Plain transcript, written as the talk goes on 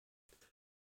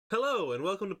Hello, and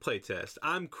welcome to Playtest.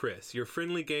 I'm Chris, your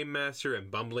friendly game master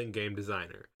and bumbling game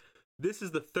designer. This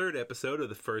is the third episode of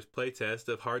the first playtest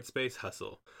of Hard Space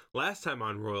Hustle. Last time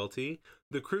on Royalty,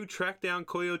 the crew tracked down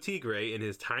Koyo Tigre in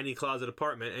his tiny closet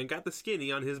apartment and got the skinny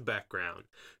on his background.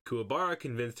 Kuwabara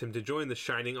convinced him to join the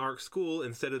Shining Arc School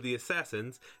instead of the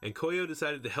Assassins, and Koyo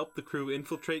decided to help the crew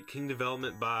infiltrate King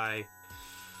Development by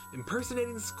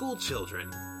impersonating school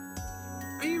children.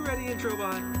 Are you ready,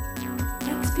 Introbot?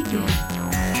 Let's begin.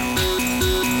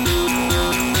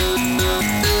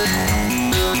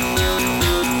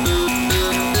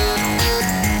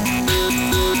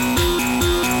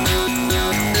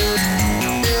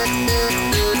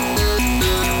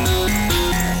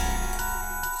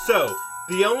 So,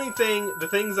 the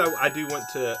things I do want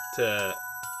to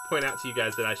point out to you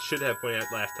guys that I should have pointed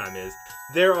out last time is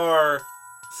there are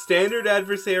standard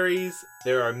adversaries,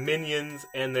 there are minions,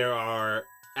 and there are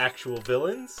actual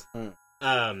villains.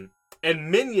 And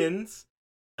minions,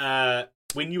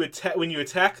 when you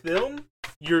attack them,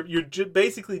 you're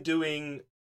basically doing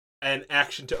an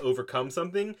action to overcome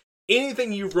something.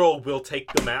 Anything you roll will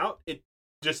take them out. It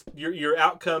just your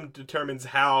outcome determines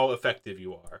how effective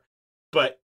you are.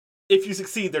 But if you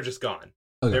succeed, they're just gone.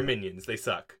 Okay. They're minions. They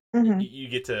suck. Mm-hmm. You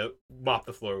get to mop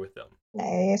the floor with them.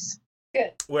 Nice.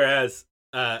 Good. Whereas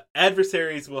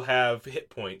adversaries will have hit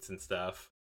points and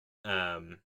stuff.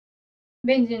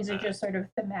 Minions are just sort of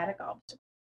thematic obstacles.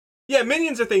 Yeah,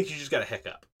 minions are things you just gotta heck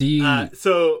up. Do you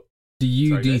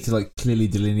Sorry, need to clearly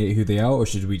delineate who they are, or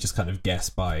should we just kind of guess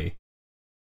by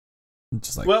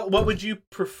just like? Well, what would you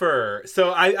prefer?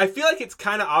 So I feel like it's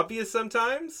kind of obvious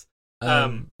sometimes.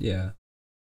 Yeah.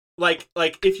 Like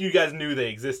if you guys knew they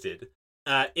existed.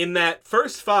 In that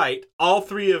first fight, all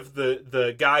three of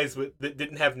the guys that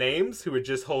didn't have names, who were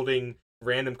just holding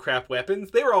random crap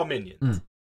weapons, they were all minions.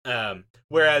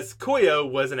 Whereas Koyo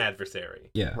was an adversary.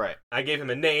 Yeah. Right. I gave him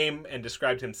a name and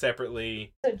described him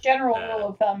separately. The general rule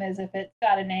of thumb is if it's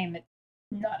got a name, it's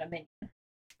not a minion.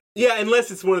 Yeah,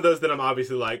 unless it's one of those that I'm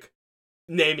obviously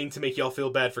naming to make y'all feel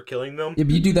bad for killing them. Yeah,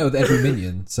 but you do that with every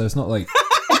minion, so it's not like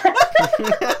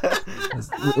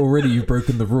already you've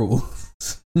broken the rule.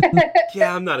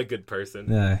 Yeah, I'm not a good person.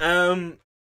 No.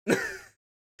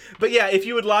 But yeah, if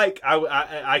you would like,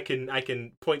 I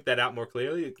can point that out more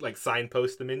clearly, like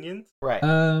signpost the minions. Right.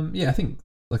 Yeah, I think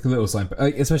like a little sign,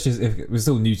 especially if we're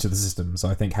still new to the system. So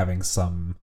I think having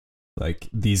some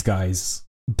these guys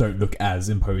don't look as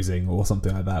imposing or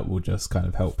something like that will just kind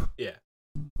of help. Yeah.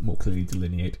 More clearly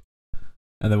delineate,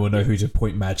 and then we'll know who to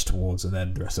point Madge towards, and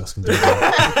then the rest of us can do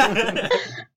that.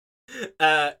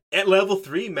 At level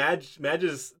 3,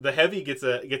 Madge's the heavy gets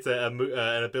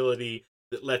an ability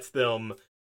that lets them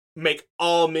make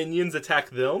all minions attack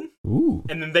them. Ooh.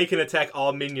 And then they can attack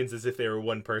all minions as if they were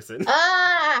one person.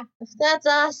 Ah, that's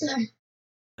awesome.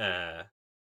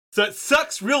 So it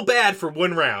sucks real bad for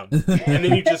one round, and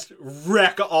then you just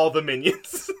wreck all the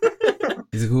minions.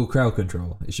 It's a cool crowd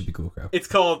control. It should be cool crowd. It's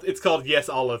called Yes,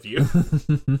 All of You.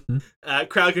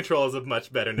 Crowd control is a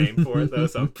much better name for it, though,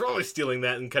 so I'm probably stealing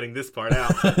that and cutting this part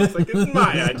out. It's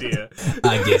my idea.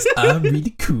 I guess I'm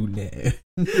really cool now.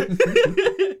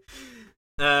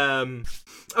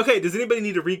 Okay, does anybody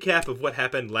need a recap of what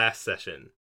happened last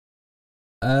session?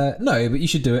 No, but you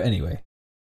should do it anyway.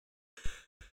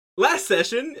 Last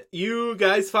session, you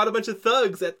guys fought a bunch of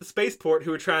thugs at the spaceport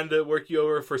who were trying to work you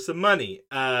over for some money.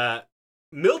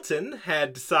 Milton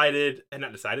had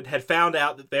found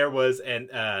out that there was an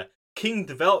King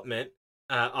Development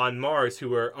on Mars who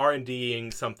were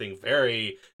R&Ding something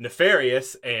very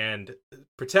nefarious and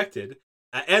protected.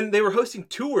 And they were hosting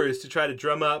tours to try to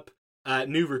drum up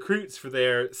new recruits for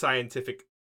their scientific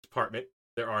department,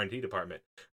 their R&D department.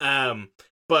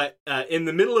 But in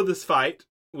the middle of this fight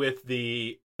with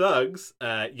the thugs,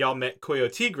 y'all met Koyo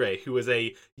Tigre, who was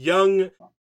a young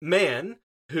man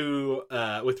who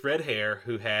with red hair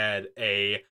who had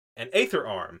an aether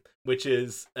arm, which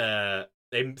is a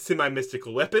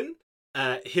semi-mystical weapon.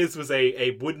 His was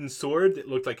a wooden sword that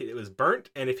looked like it was burnt,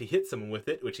 and if he hit someone with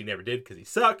it, which he never did because he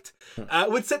sucked,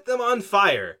 would set them on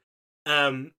fire.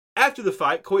 After the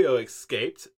fight, Koyo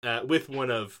escaped with one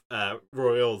of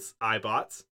Royal's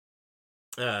iBots,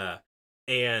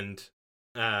 and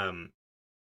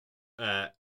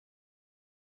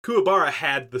Kuwabara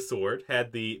had the sword,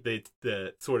 had the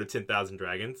sword of 10,000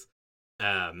 dragons,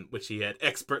 which he had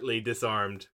expertly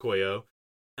disarmed Koyo.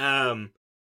 And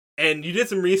you did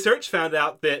some research, found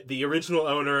out that the original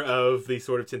owner of the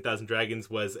sword of 10,000 dragons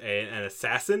was an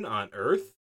assassin on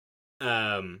Earth.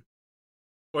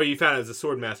 Or you found out it was a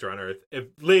sword master on Earth.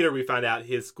 Later we found out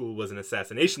his school was an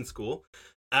assassination school.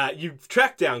 You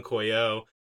track down Koyo.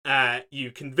 You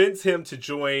convince him to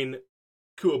join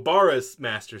Kuwabara's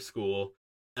master school,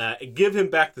 give him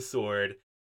back the sword,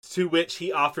 to which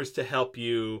he offers to help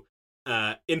you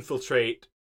infiltrate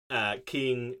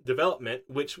King Development,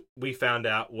 which we found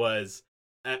out was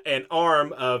an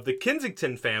arm of the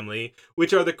Kensington family,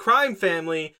 which are the crime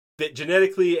family that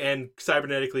genetically and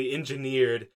cybernetically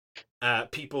engineered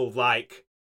people like...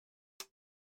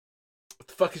 What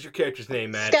the fuck is your character's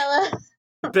name, Madge? Skella.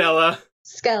 Bella.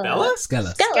 Skella. Bella?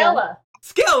 Skella. Skella.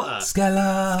 Skella!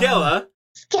 Skella. Skella!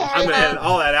 I'm gonna edit Skella.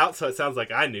 all that out so it sounds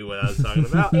like I knew what I was talking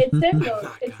about. It's in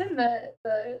Oh, it's in the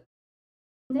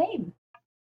name.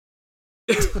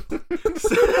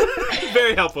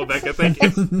 Very helpful, Becca. Thank you.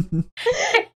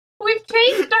 We've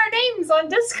changed our names on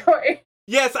Discord.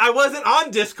 Yes, I wasn't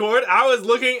on Discord. I was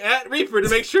looking at Reaper to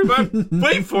make sure my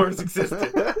waveforms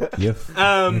existed. Yep.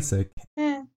 It's okay.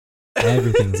 Yeah,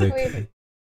 Everything's okay.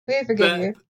 we forgive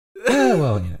you. Yeah,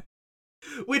 well, you know.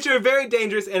 Which are very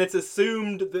dangerous, and it's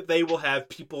assumed that they will have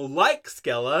people like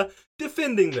Skella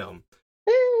defending them.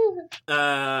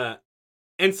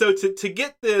 And so to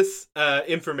get this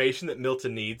information that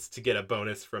Milton needs to get a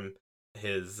bonus from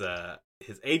his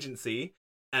agency,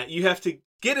 you have to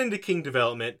get into King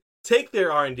Development, take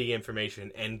their R&D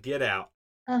information, and get out.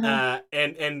 Uh-huh.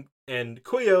 And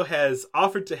Koyo has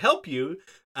offered to help you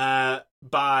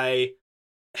by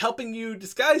helping you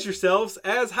disguise yourselves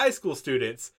as high school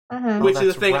students, Uh-huh. which is a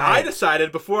that's thing I right.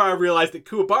 decided before I realized that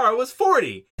Kuwabara was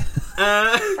 40.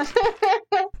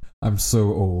 I'm so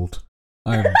old.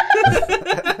 He'll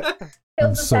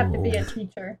I'm just so have to be a old.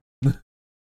 teacher.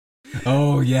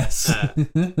 Oh, yes.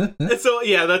 So,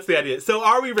 yeah, that's the idea. So,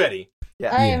 are we ready?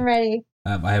 I am ready.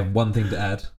 I have one thing to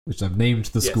add, which I've named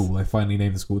the Yes. school. I finally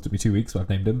named the school. It took me 2 weeks, but I've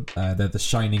named them. They're the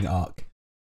Shining Arc.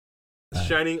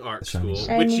 Shining Art the Shining School,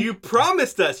 Arc. which you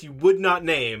promised us you would not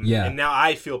name, Yeah. and now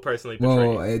I feel personally betrayed.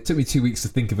 Well, it took me 2 weeks to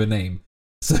think of a name.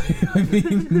 So, I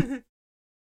mean...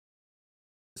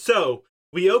 So,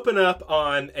 we open up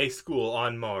on a school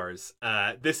on Mars.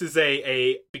 This is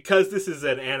because this is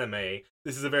an anime,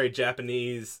 this is a very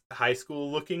Japanese high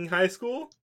school looking high school.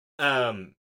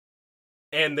 And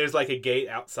there's like a gate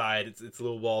outside. It's a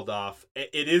little walled off.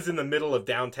 It is in the middle of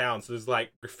downtown, so there's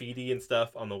like graffiti and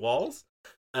stuff on the walls.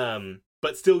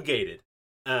 But still gated.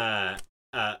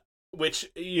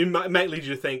 Which you might lead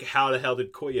you to think, how the hell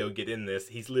did Koyo get in this?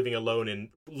 He's living alone in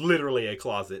literally a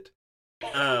closet.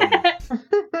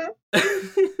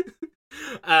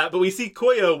 But we see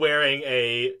Koyo wearing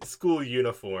a school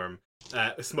uniform,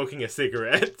 smoking a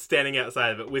cigarette, standing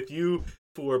outside of it, with you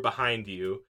four behind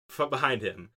him.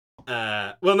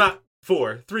 Well, not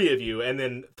four, three of you, and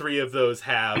then three of those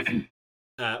have.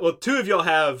 Well, two of y'all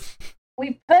have.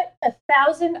 We put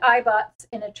 1,000 iBots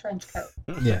in a trench coat.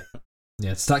 Yeah.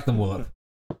 Yeah, stack them all up.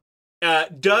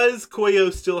 Does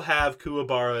Koyo still have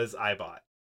Kuwabara's iBot?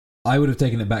 I would have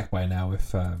taken it back by now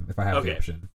if I had Okay. the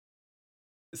option.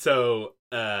 So,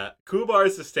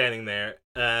 Kuwabara's just standing there.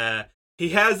 He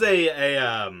has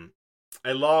a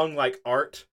long like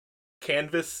art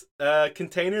canvas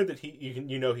container that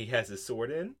he has his sword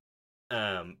in.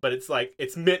 But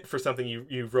it's meant for something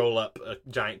you roll up a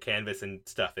giant canvas and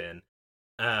stuff in.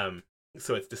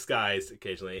 So it's disguised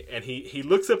occasionally. And he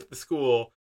looks up at the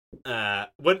school.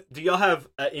 What do y'all have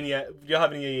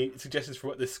any suggestions for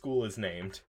what this school is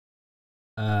named?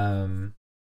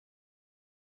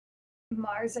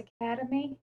 Mars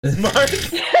Academy.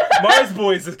 Mars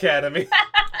Boys Academy.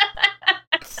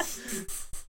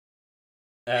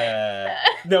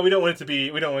 No, we don't want it to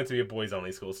be a boys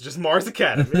only school. So just Mars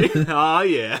Academy. Oh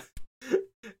yeah.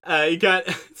 You got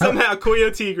somehow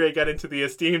Koyo Tigre got into the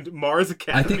esteemed Mars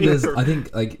Academy. I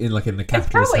think like in the It's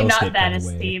capitalist probably hellscape not that kind of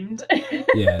way. esteemed.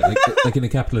 Yeah, like in the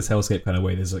capitalist hellscape kind of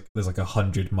way. There's like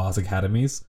 100 Mars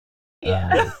academies.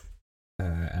 Yeah.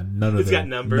 And none of It's them. got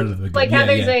numbers. None of them are good. Like how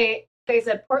Yeah, there's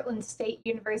a Portland State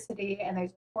University, and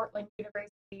there's Portland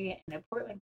University, and a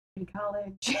Portland Community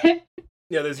College.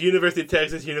 Yeah, there's University of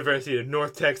Texas, University of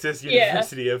North Texas, Yeah.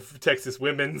 University of Texas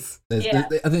Women's. Yeah. I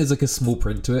think there's like a small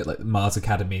print to it, like Mars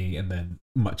Academy, and then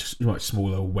much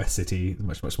smaller West City,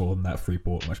 much smaller than that.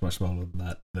 Freeport, much smaller than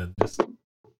that. Then just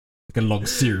like a long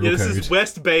serial Yeah, this code. is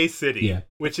West Bay City, Yeah.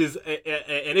 which is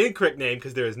an incorrect name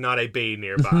because there is not a bay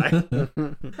nearby.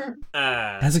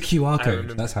 Has a QR I code.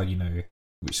 remember. That's how you know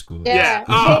which school. Yeah. Yeah.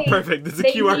 Oh, They- perfect. There's a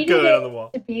they QR needed code it on the wall.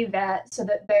 to be that so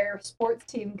that their sports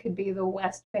team could be the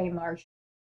West Bay Marsh.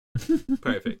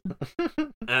 Perfect.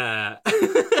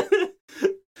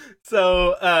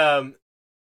 So,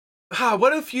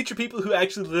 what do future people who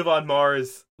actually live on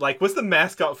Mars like? What's the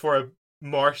mascot for a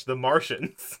marsh? The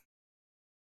Martians?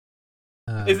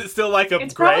 Is it still like a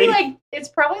It's gray?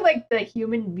 probably like the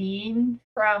human being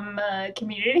from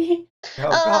Community. Oh, Oh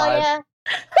God.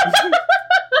 yeah.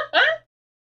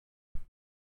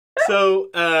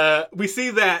 So we see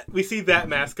that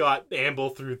mascot amble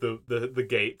through the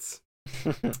gates.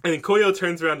 And then Koyo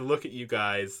turns around to look at you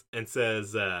guys and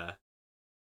says,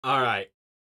 all right.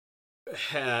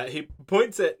 He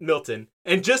points at Milton,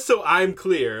 and just so I'm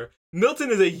clear, Milton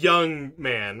is a young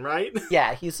man, right?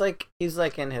 Yeah, he's like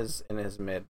in his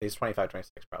mid. He's 25,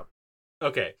 26 probably.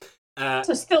 Okay.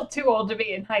 So still too old to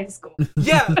be in high school.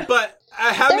 Yeah, but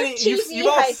how They're many? TV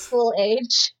high school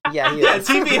age. Yeah, he Yeah, is.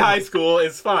 TV high school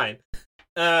is fine.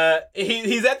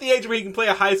 He's at the age where he can play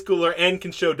a high schooler and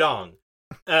can show dong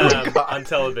on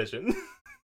television.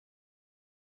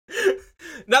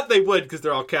 Not they would, because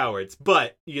they're all cowards,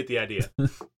 but you get the idea.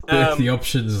 If the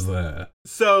option's there.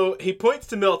 So he points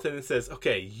to Milton and says,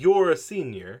 okay, you're a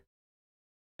senior.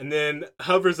 And then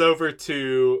hovers over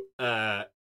to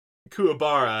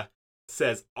Kuwabara,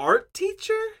 says, art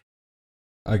teacher?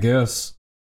 I guess.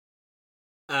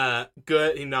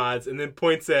 Good, he nods, and then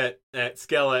points at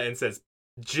Skella and says,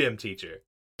 gym teacher.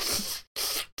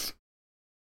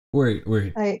 Wait.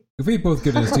 If we both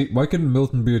get his why couldn't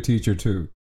Milton be a teacher too?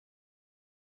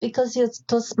 Because you're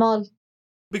too small.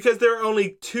 Because there are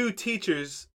only 2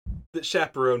 teachers that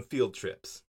chaperone field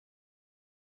trips.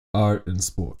 Art and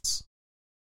sports.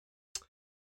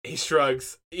 He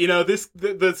shrugs. You know,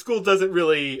 the school doesn't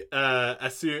really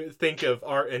think of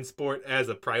art and sport as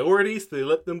a priority, so they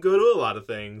let them go to a lot of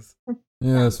things.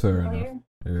 Yeah, that's fair enough.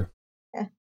 Yeah.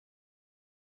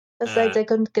 Besides, I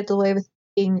couldn't get away with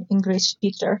being English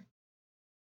teacher.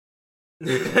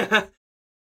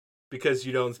 Because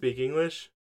you don't speak English?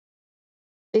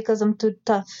 Because I'm too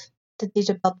tough to teach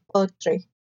about poetry.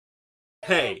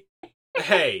 Hey.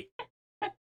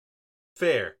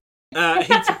 Fair. He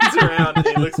turns around and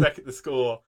he looks back at the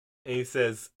school and he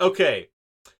says, okay,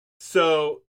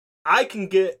 so I can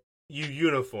get you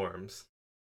uniforms,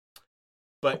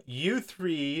 but you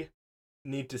 3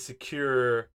 need to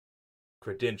secure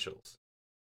credentials.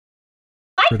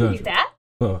 I can do Credentials. that.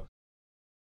 Oh.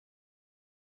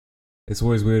 It's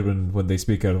always weird when they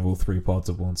speak out of all 3 parts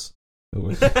at once. It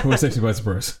always takes me by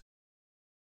surprise.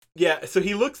 Yeah, so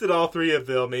he looks at all 3 of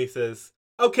them and he says,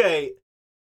 okay,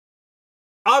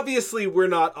 obviously we're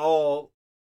not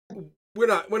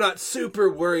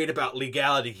super worried about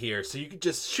legality here, so you can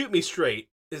just shoot me straight.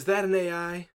 Is that an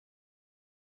AI?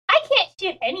 I can't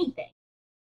shoot anything.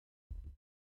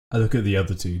 I look at the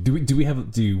other 2. Do we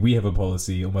have a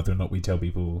policy on whether or not we tell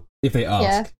people if they ask?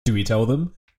 Yeah. Do we tell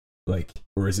them, like,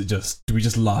 or is it just do we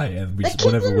just lie and we The just kid's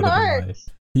whatever an lie? arc.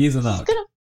 He is an He's arc.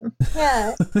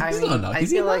 Yeah. I He's mean, not an arc. I Is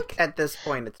he feel an like arc? at this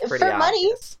point it's For pretty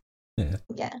money. obvious. Yeah.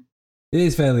 It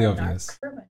is fairly I'm not obvious.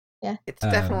 criminal. It's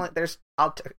Um, definitely there's.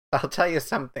 I'll tell you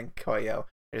something, Koyo.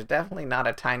 There's definitely not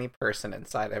a tiny person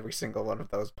inside every single one of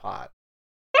those pots.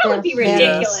 That would be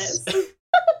Yes. ridiculous.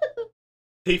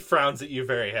 He frowns at you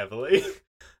very heavily.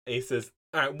 And he says,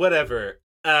 alright, whatever.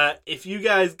 If you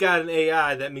guys got an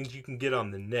AI, that means you can get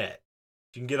on the net.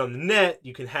 If you can get on the net,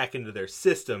 you can hack into their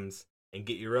systems and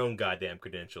get your own goddamn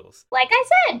credentials. Like I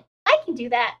said, I can do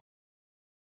that.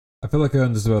 I feel like I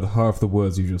understood about half the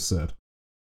words you just said.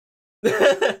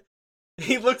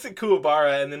 He looks at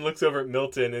Kuwabara and then looks over at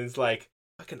Milton and is like,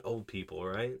 fucking old people,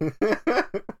 right?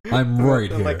 I'm right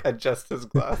To, here. like adjust his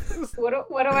glasses. What do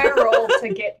I roll to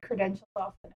get credentials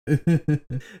off the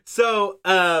net? So,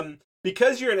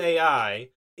 because you're an AI,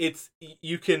 it's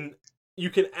you can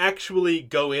actually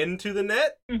go into the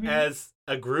net Mhm. as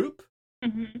a group,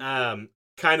 Mhm.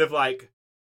 kind of like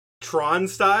Tron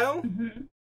style. Mhm.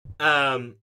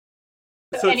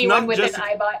 So So it's anyone not with just an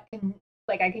iBot can,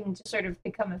 like, I can just sort of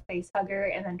become a face hugger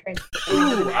and then transfer.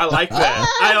 Ooh, I like that.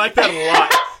 I like that a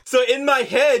lot. So in my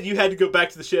head, you had to go back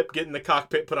to the ship, get in the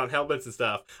cockpit, put on helmets and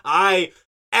stuff. I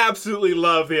absolutely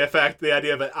love the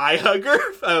idea of an eye hugger,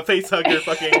 a face hugger,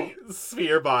 fucking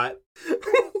sphere bot.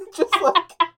 Just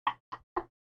like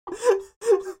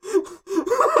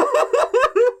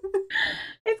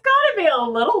It's gotta be a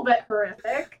little bit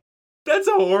horrific. That's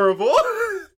horrible.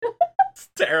 It's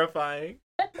terrifying.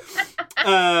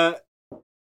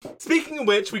 Speaking of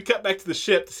which, we cut back to the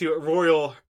ship to see what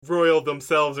Royal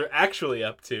themselves are actually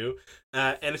up to,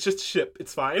 and it's just a ship.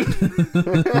 It's fine.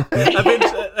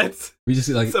 We just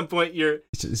like At some point, you're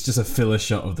it's just a filler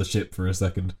shot of the ship for a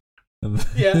second.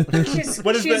 yeah. She's,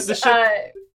 What is she's, the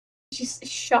ship? She's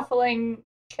shuffling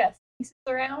chess pieces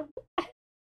around.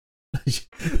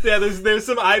 Yeah, there's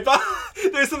some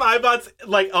iBots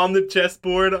like on the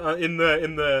chessboard in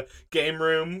the game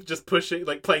room, just pushing,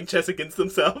 like playing chess against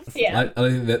themselves. Yeah. I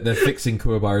think that they're fixing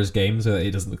Kuwabara's game so that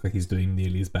it doesn't look like he's doing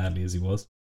nearly as badly as he was.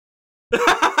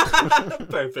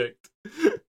 Perfect.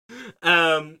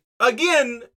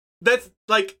 Again, that's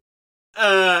like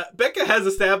Becca has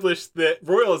established that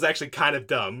Royal is actually kind of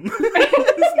dumb.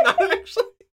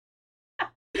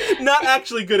 He's not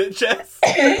actually good at chess.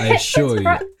 I assure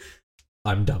you,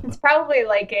 I'm dumb. It's probably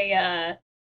like an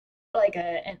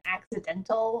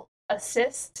accidental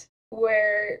assist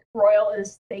where Royal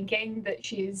is thinking that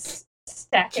she's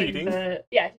stacking Cheating?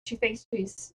 she thinks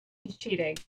she's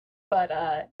cheating, but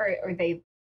or they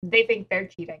think they're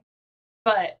cheating,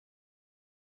 but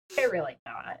they're really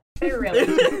not. They're really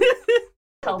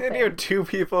helping. Then you have two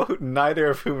people, neither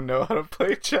of whom know how to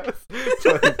play chess.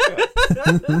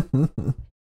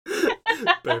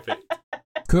 Perfect.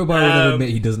 Kuwabara will never admit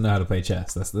he doesn't know how to play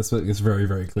chess. That's what it's very,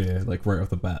 very clear, like right off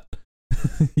the bat.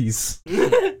 He's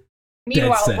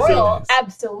Meanwhile, set Royal anyways.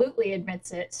 absolutely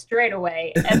admits it straight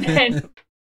away, and then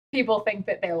people think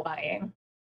that they're lying.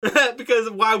 Because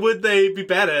why would they be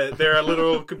bad at it? They're a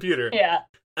literal computer. Yeah.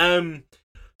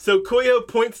 So Koyo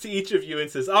points to each of you and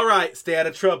says, "All right, stay out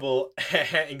of trouble,"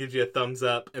 and gives you a thumbs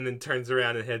up, and then turns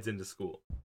around and heads into school.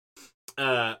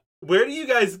 Where do you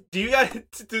guys do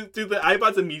the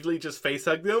iBots immediately just face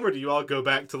hug them, or do you all go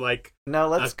back to like No,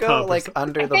 let's a go cup or like something?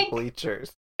 under I the think-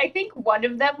 bleachers. I think one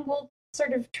of them will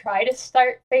sort of try to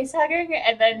start face hugging,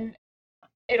 and then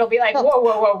it'll be like,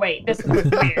 whoa, wait, this is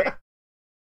weird.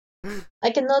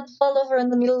 I cannot fall over in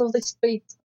the middle of the street.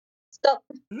 Stop.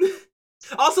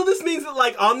 Also, this means that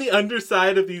like on the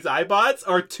underside of these iBots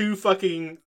are two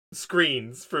fucking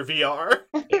screens for VR.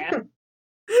 Yeah.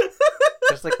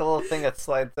 There's like a little thing that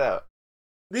slides out.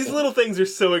 These little things are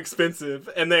so expensive,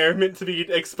 and they are meant to be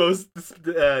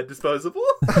disposable.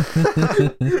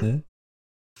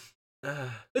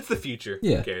 It's the future.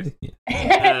 Yeah. Who cares?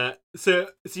 Yeah. So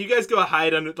you guys go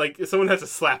hide under, like, someone has to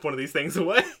slap one of these things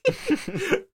away,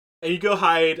 and you go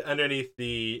hide underneath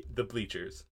the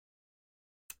bleachers.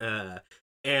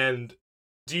 And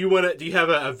do you have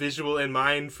a visual in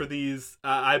mind for these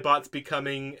iBots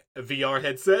becoming VR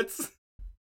headsets?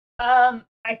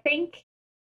 I think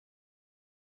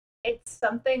it's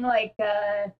something like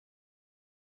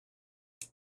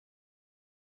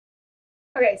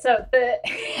okay, so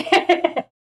the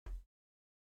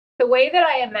the way that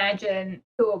I imagine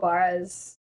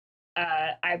Kuwabara's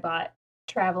iBot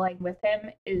traveling with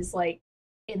him is like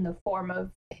in the form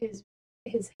of his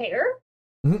hair.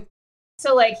 Mhm.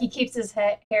 So like he keeps his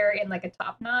hair in like a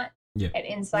top knot, Yeah. and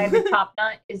inside the top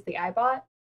knot is the iBot.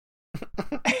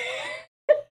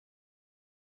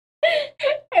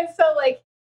 And so like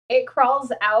it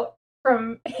crawls out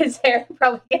from his hair,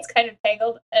 probably gets kind of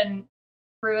tangled and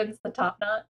ruins the top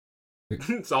knot.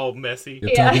 It's all messy.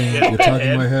 You're Yeah.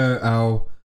 tugging my hair. Ow.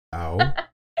 Ow. Ow.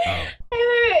 And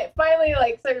then it finally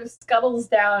like sort of scuttles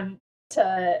down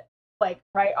to like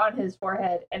right on his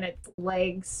forehead, and its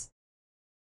leg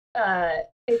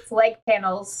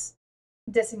panels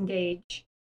disengage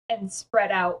and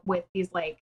spread out with these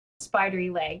like spidery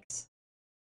legs,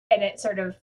 and it sort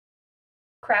of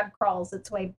crab crawls its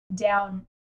way down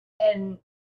and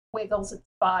wiggles its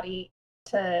body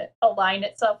to align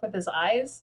itself with his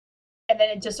eyes, and then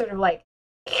it just sort of like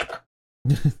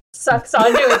sucks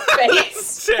onto its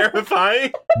face.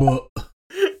 Terrifying. But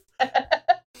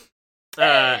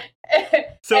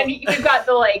So And you've got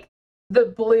the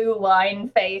blue line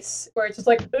face where it's just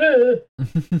like, ugh.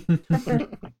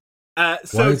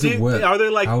 so why is it wet? are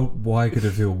there like Why could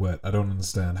it feel wet? I don't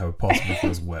understand how it possibly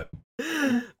feels wet.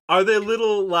 Are there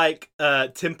little like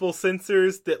temple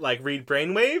sensors that like read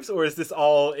brainwaves, or is this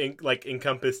all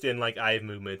encompassed in like eye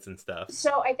movements and stuff?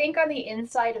 So I think on the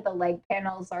inside of the leg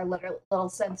panels are little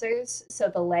sensors, so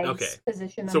the legs Okay.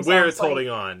 position So themselves where it's like, holding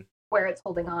on. where it's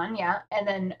holding on, yeah. And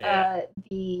then Yeah.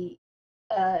 the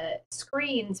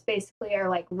screens basically are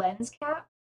like lens cap,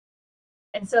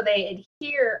 and so they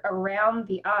adhere around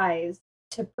the eyes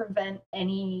to prevent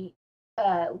any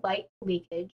light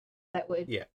leakage that would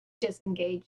Yeah.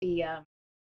 disengage the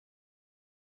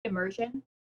immersion.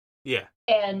 Yeah.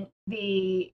 And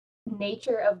the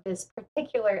nature of this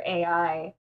particular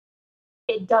AI,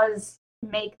 it does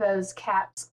make those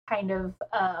caps kind of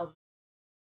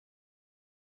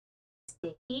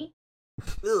sticky.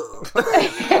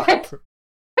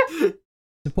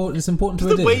 It's important to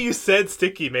The adhere. way you said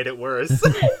sticky made it worse.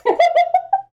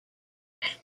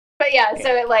 But yeah, so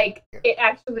it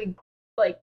actually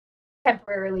like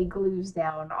temporarily glues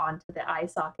down onto the eye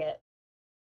socket.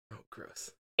 Oh,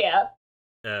 gross. Yeah.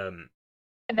 Um,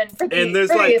 And then for And there's,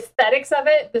 the like- aesthetics of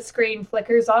it, the screen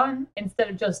flickers on instead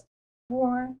of just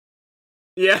four.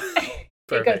 yeah.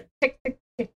 It goes Perfect. tick tick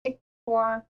tick tick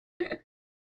four.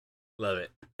 Love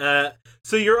it.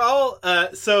 So you're all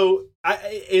so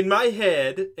I in my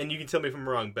head, and you can tell me if I'm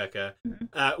wrong, Becca.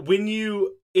 Mhm. When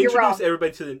you You're introduce wrong.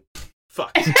 everybody to the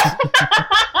Fuck.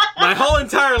 My whole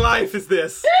entire life is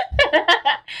this.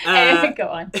 Go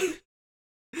on.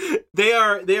 They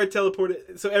are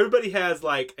teleported. So everybody has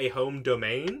like a home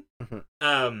domain.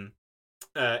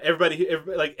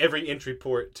 Every entry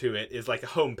port to it is like a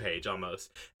homepage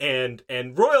almost. And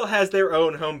Royal has their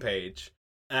own homepage.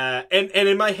 And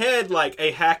in my head, like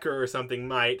a hacker or something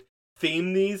might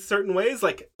theme these certain ways.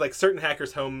 Like certain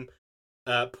hackers' home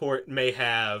port may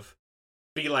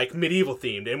be like medieval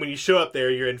themed, and when you show up there,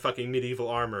 you're in fucking medieval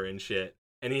armor and shit,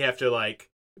 and you have to like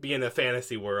be in a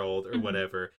fantasy world or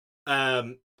whatever.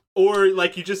 Or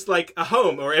like you just like a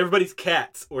home, or everybody's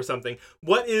cats or something.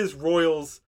 What is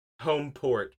Royal's home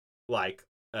port like?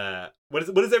 What does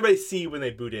everybody see when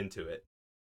they boot into it?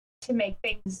 To make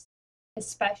things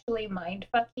especially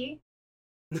mindfucky.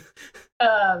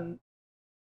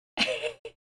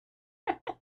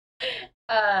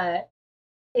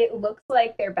 It looks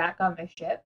like they're back on the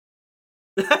ship.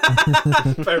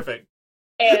 Perfect.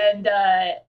 And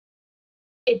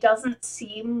it doesn't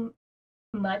seem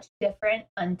much different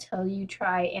until you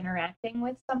try interacting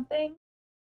with something.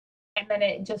 And then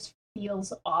it just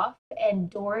feels off, and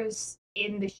doors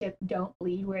in the ship don't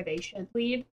lead where they should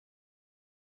lead.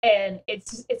 And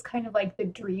it's kind of like the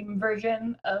dream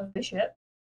version of the ship.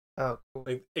 Oh, cool.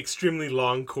 Like extremely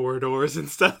long corridors and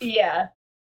stuff. Yeah.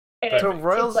 And So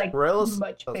it's like Royal's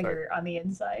much bigger on the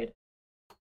inside.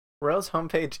 Royal's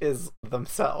homepage is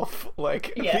themselves,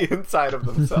 like Yeah. the inside of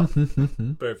themselves.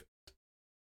 Perfect.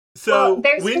 So well,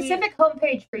 there's specific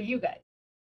homepage for you guys.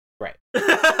 Right.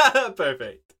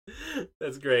 Perfect.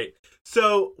 That's great.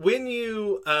 So when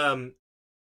you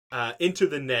enter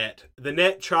the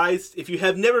net tries, if you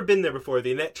have never been there before,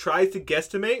 the net tries to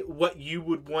guesstimate what you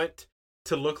would want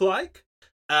to look like.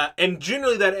 And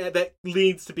generally that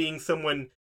leads to being someone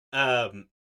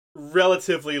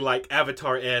relatively like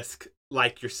Avatar-esque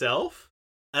like yourself.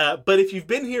 But if you've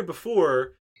been here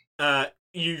before,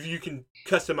 you can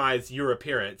customize your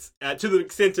appearance to the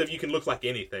extent of you can look like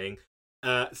anything.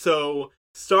 So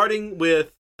starting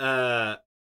with let's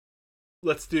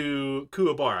do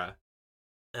Kuwabara.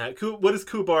 What does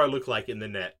Kuwabara look like in the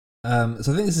net? So I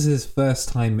think this is his first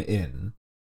time in.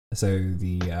 So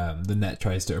the net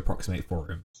tries to approximate for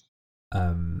him.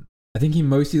 I think he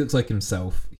mostly looks like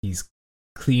himself. He's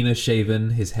cleaner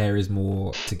shaven, his hair is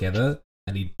more together,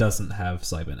 and he doesn't have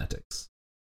cybernetics.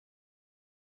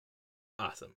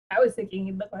 Awesome. I was thinking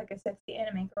he'd look like a sexy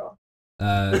anime girl.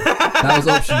 That was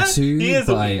option 2, He is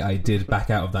but I did back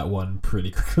out of that one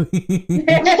pretty quickly.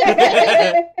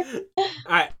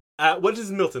 Alright, what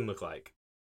does Milton look like?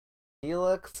 He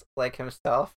looks like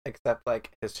himself, except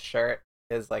like his shirt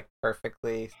is like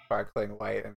perfectly sparkling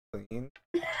white and clean.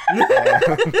 And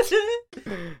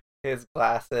his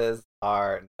glasses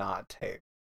are not taped.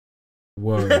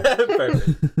 Whoa.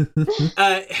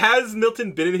 Perfect. Has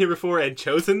Milton been in here before and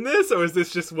chosen this, or is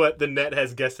this just what the net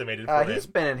has guesstimated for him? He's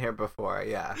been in here before,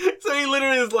 yeah. So he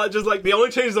literally is just like, the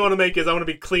only changes I want to make is I want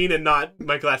to be clean and not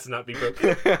my glasses not be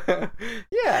broken.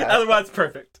 Yeah. Otherwise,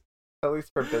 perfect. At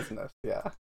least for business, yeah.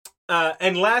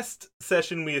 And last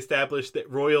session we established that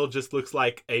Royal just looks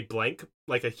like a blank,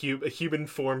 like a human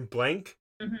form blank.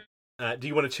 Mm-hmm. Do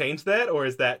you want to change that, or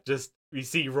is that just we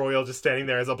see Royal just standing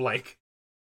there as a blank?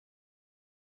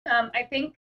 I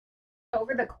think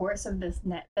over the course of this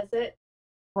net visit,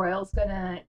 Royal's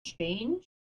gonna change,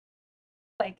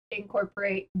 like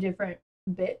incorporate different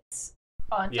bits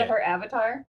onto her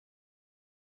avatar.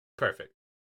 Perfect.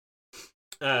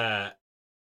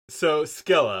 So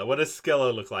Skella, what does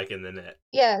Skella look like in the net?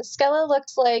 Yeah, Skella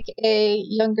looks like a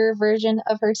younger version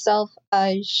of herself.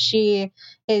 She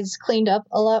is cleaned up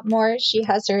a lot more. She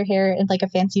has her hair in like a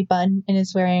fancy bun and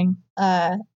is wearing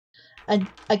a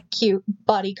cute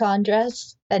bodycon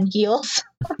dress and heels.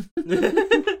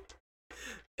 It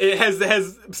has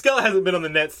Skella hasn't been on the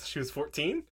net since she was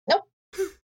 14? Nope.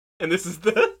 And this is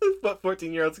what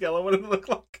 14-year-old Skella wanted to look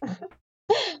like?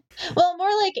 Well, more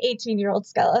like 18-year-old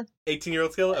Skella.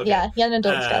 18-year-old Skella? Okay. Yeah, young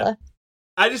adult Skella.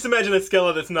 I just imagine a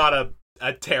Skella that's not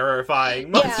a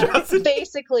terrifying monstrosity. Yeah,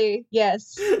 basically,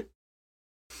 yes.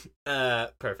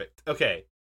 Perfect. Okay.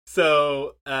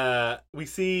 So, we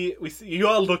see you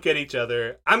all look at each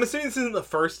other. I'm assuming this isn't the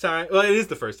first time. Well, it is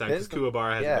the first time because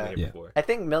Kuwabara hasn't been here before. I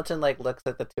think Milton like looks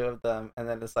at the two of them and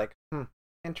then is like,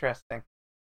 interesting.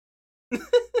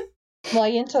 Why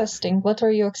interesting? What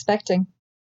were you expecting?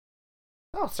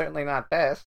 Oh, certainly not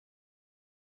this.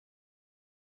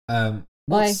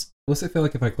 What's it feel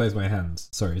like if I close my hands?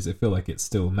 Sorry, does it feel like it's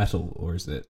still metal, or does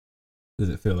it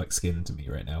feel like skin to me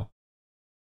right now?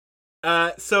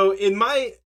 So in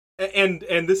my and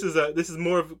this is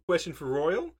more of a question for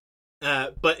Royal,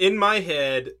 but in my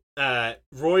head,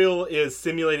 Royal is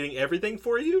simulating everything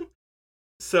for you.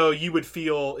 So you would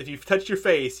feel, if you touched your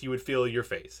face, you would feel your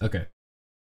face. Okay.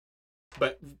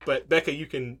 But Becca, you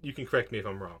can correct me if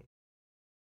I'm wrong.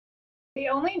 The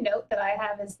only note that I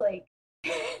have is like,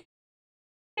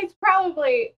 it's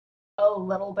probably a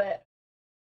little bit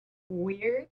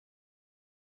weird.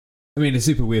 I mean, it's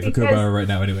super weird for Kobara right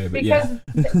now anyway, but because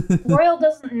Royal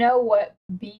doesn't know what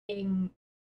being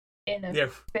in a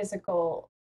physical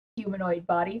humanoid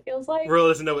body feels like. Royal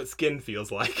doesn't know what skin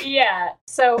feels like. Yeah,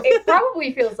 so it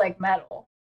probably feels like metal,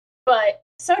 but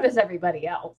so does everybody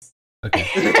else. Okay.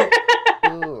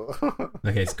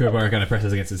 Okay, so Kobara kind of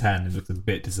presses against his hand and looks a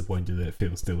bit disappointed that it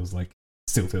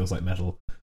still feels like metal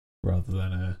rather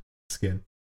than skin.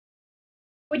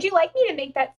 Would you like me to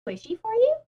make that squishy for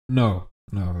you? No,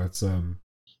 that's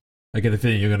I get the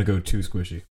feeling you're gonna go too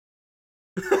squishy.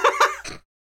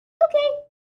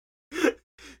 Okay.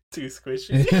 Too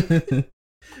squishy.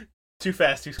 Too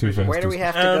fast, too squishy. Where do we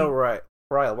have to go,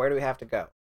 Royal? Where do we have to go?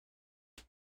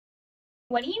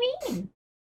 What do you mean?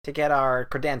 To get our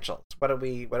credentials. Where are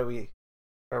we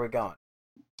going?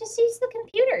 Just use the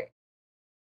computer.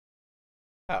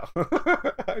 Oh.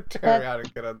 Turn around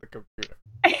and get on the computer.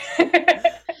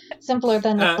 Simpler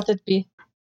than I thought it'd be.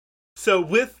 So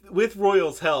with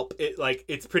Royal's help,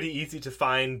 it's pretty easy to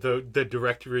find the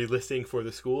directory listing for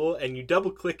the school, and you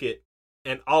double click it,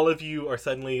 and all of you are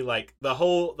suddenly like the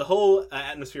whole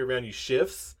atmosphere around you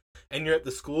shifts, and you're at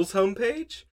the school's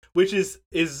homepage, which is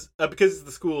because it's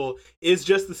the school, is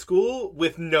just the school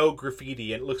with no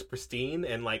graffiti, and it looks pristine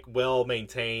and like well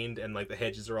maintained, and like the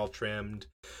hedges are all trimmed.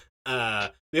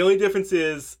 The only difference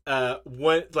is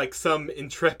some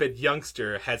intrepid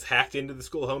youngster has hacked into the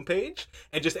school homepage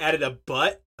and just added a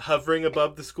butt hovering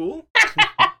above the school.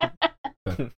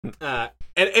 And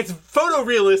it's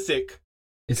photorealistic,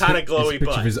 kind of glowy it's a picture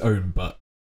butt of his own butt,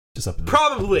 just up in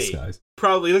the skies.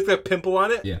 Probably looks like a pimple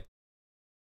on it. Yeah.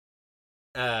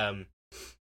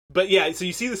 But yeah, so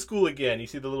you see the school again. You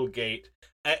see the little gate.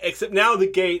 Except now the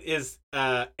gate is,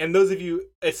 and those of you,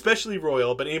 especially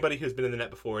Royal, but anybody who's been in the net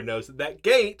before knows that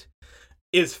gate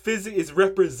is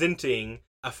representing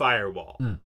a firewall.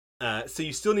 So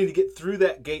you still need to get through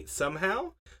that gate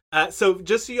somehow. So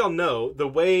just so y'all know, the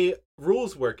way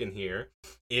rules work in here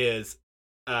is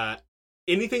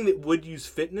anything that would use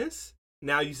fitness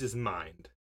now uses mind.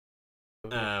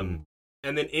 And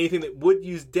then anything that would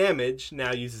use damage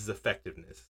now uses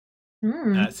effectiveness.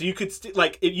 So you could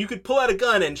you could pull out a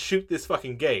gun and shoot this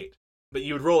fucking gate, but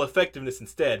you would roll effectiveness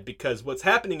instead, because what's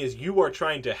happening is you are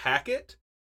trying to hack it,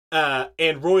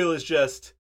 and Royal is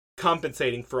just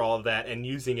compensating for all of that and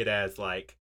using it as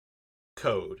like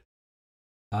code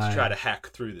to try to hack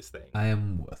through this thing. I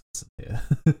am worthless here.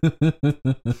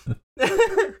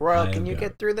 Royal, can you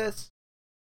get through this?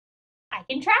 I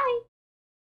can try.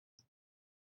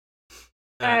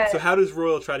 So how does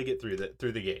Royal try to get through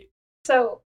the gate?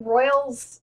 So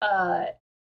Royal's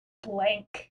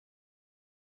blank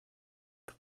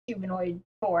humanoid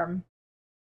form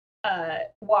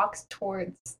walks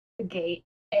towards the gate,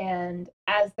 and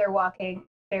as they're walking,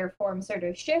 their form sort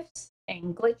of shifts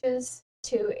and glitches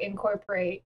to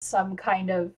incorporate some kind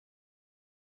of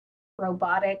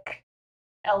robotic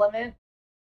element,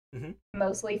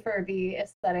 mostly for the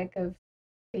aesthetic of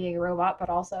being a robot, but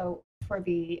also for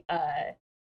the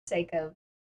sake of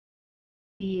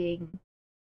being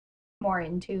more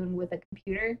in tune with a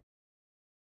computer,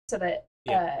 so that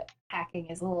hacking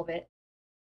is a little bit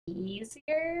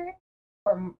easier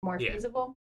or more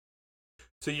feasible.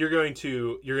 So you're going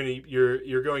to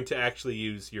actually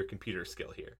use your computer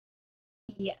skill here.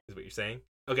 Yeah, is what you're saying.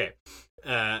 Okay,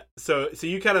 so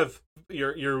you kind of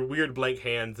your weird blank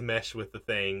hands mesh with the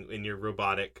thing in your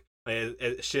robotic.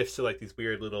 It shifts to like these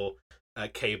weird little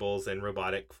cables and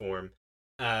robotic form.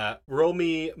 Roll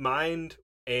me mind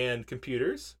and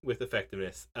computers with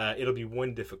effectiveness. It'll be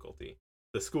 1 difficulty.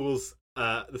 The school's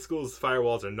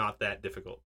firewalls are not that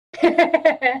difficult.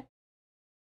 Okay,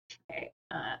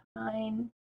 mind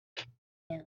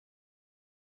and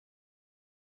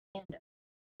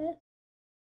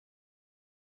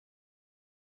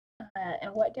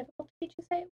and what difficulty did you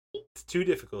say? It's 2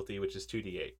 difficulty, which is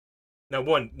 2d8. No,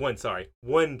 one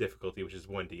difficulty, which is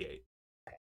 1d8.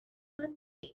 Okay.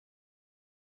 1d8.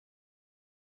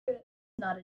 It's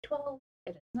not a 12.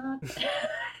 It is not.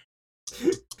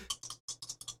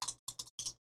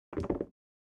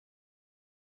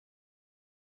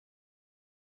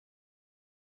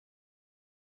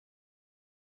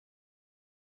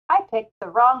 I picked the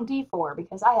wrong D4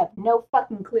 because I have no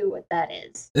fucking clue what that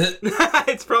is.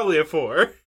 It's probably a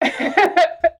 4.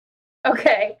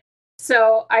 Okay,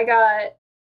 so I got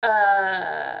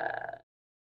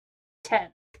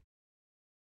 10.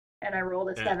 and I rolled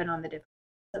a 7 on the difference.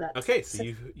 So that's Okay, so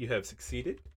you have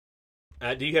succeeded.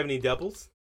 Do you have any doubles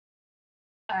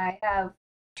I have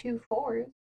 2 4s.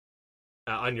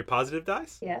 on your positive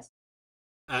dice? Yes.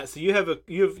 So you have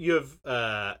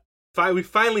we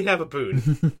finally have a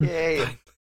boon. Yay.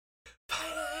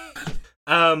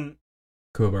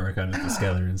 Kobar kind of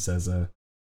scalar and says, "It's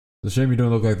a shame you don't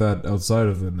look like that outside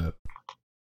of the net.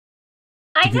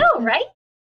 I know, right?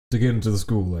 To get into the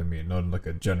school, I mean, not like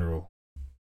a general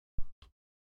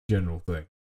thing."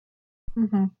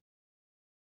 Mm-hmm.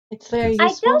 It's very I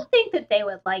useful. don't think that they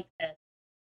would like this.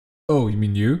 Oh, you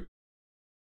mean you?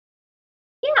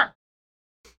 Yeah.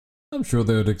 I'm sure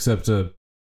they would accept a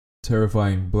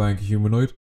terrifying blank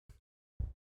humanoid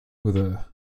with a.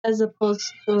 As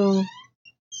opposed to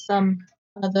some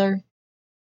other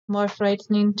more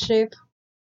frightening shape.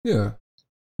 Yeah.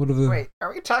 What of the? Wait,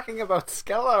 are we talking about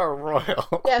Skella or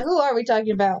Royal? Yeah, who are we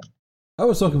talking about? I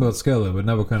was talking about Skella, but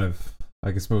now we're kind of,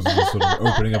 I suppose, we're just sort of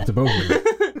opening up to both of them.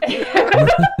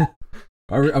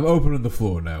 I'm opening the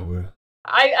floor now.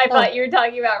 I thought you were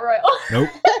talking about Royal. Nope,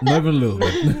 not even a little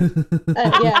bit.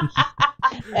 Yeah.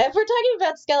 If we're talking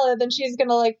about Skella, then she's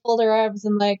gonna like fold her arms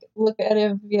and like look at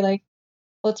him and be like,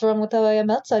 "What's wrong with how I am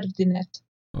outside of the net?"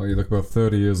 Oh, you look about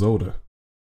 30 years older.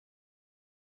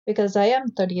 Because I am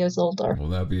 30 years older. Well,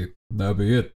 that'd be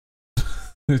it.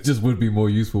 It just would be more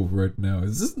useful right now.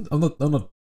 I'm not.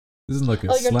 This isn't like a.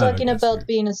 Oh, you're slam talking against about you.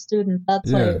 being a student.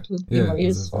 That's why it would be more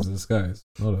useful. It's a disguise.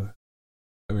 Not a.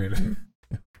 I mean,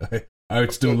 I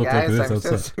would still look guys, like I'm this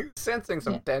outside. sensing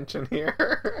some tension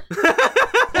here.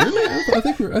 Really?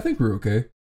 I think we're okay.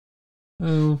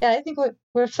 Oh, Yeah, I think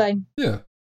we're fine. yeah.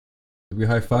 Do we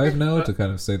high five now to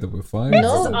kind of say that we're fine? This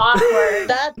No. is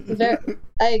awkward.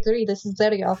 I agree. This is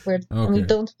very awkward, and we Okay.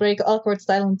 don't break awkward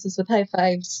silences with high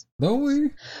fives. Don't we?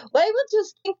 Why would you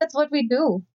think that's what we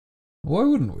do? Why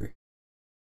wouldn't we?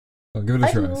 I'll give it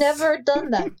a try. I've never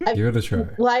done that. Give it a try.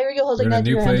 Why are you We're holding in a out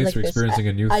new your hand place. like We're this? experiencing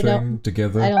a new I don't- thing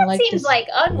together. I don't like Seems this. like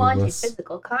unwanted us.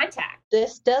 physical contact.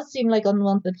 This does seem like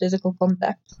unwanted physical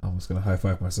contact. I'm just gonna high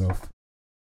five myself.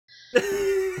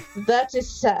 That is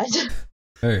sad.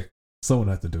 Hey, someone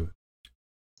had to do it.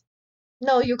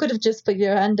 No, you could have just put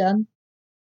your hand down.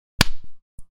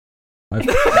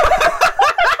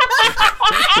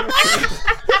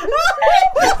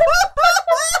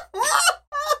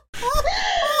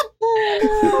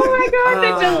 Oh my god,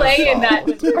 the delay in that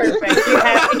was perfect. You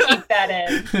have to keep that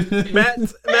in.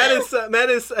 Matt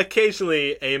is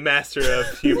occasionally a master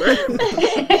of humor.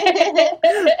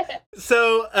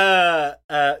 So,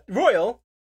 Royal,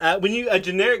 when you a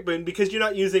generic boon, because you're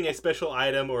not using a special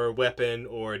item or a weapon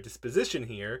or a disposition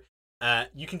here,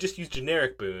 you can just use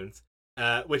generic boons.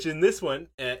 Which in this one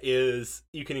is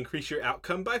you can increase your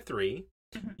outcome by 3.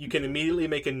 You can immediately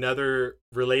make another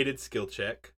related skill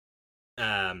check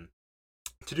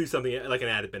to do something like an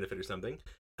added benefit or something.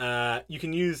 You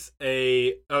can use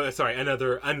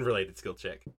another unrelated skill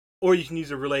check. Or you can use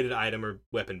a related item or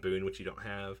weapon boon, which you don't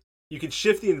have. You can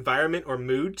shift the environment or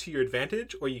mood to your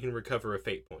advantage, or you can recover a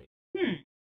fate point.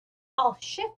 I'll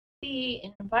shift the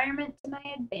environment to my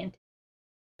advantage.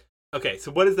 Okay,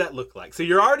 so what does that look like? So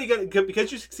you're already going to,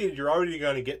 because you succeeded, you're already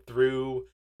going to get through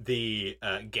the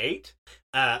gate,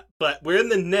 but we're in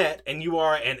the net and you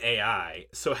are an AI.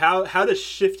 So how does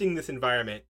shifting this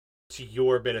environment to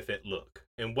your benefit look?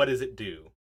 And what does it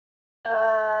do?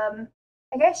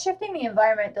 I guess shifting the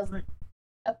environment doesn't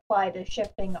apply to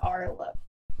shifting our look.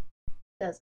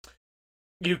 Does it?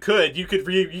 You could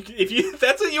if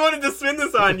that's what you wanted to spin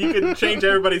this on, you could change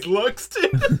everybody's looks too.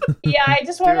 Yeah, I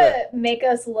just want to make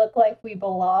us look like we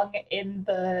belong in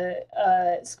the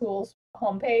school's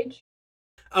homepage.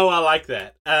 Oh, I like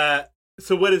that.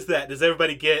 So what is that? Does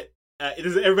everybody get?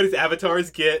 Does everybody's avatars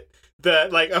get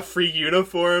a free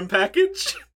uniform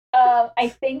package? I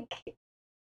think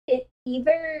it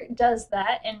either does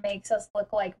that and makes us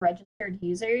look like registered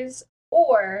users,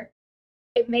 or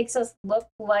it makes us look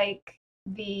like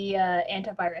the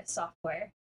antivirus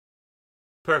software.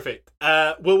 Perfect.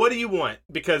 Well, what do you want?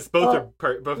 Because both are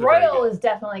both are Royal very good. is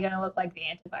definitely going to look like the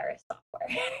antivirus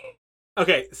software.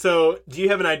 Okay, so do you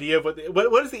have an idea of what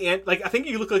is the I think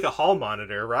you look like a hall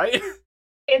monitor, right?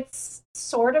 It's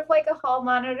sort of like a hall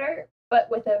monitor, but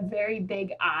with a very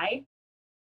big eye.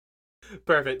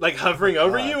 Perfect. Like hovering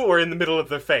over you, or in the middle of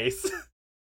the face.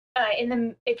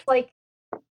 It's like,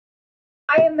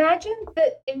 I imagine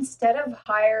that instead of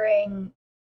hiring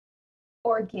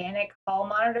organic hall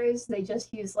monitors, they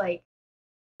just use like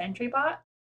SentryBot.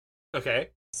 Okay.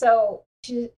 So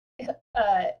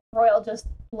Royal just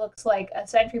looks like a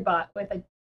SentryBot with a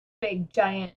big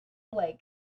giant like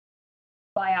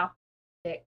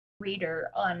bioptic reader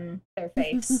on their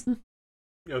face.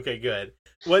 Okay, good.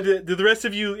 What do the rest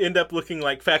of you end up looking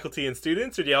like faculty and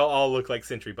students, or do y'all all look like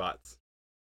sentry bots?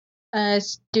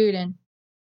 Student.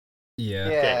 Yeah.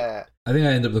 Yeah. I think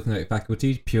I end up looking like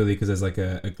faculty purely because there's like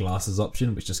a glasses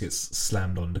option which just gets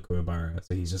slammed onto Kuwabara,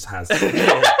 so he just has. So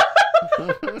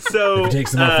if he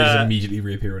takes them off, they just immediately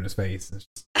reappear on his face.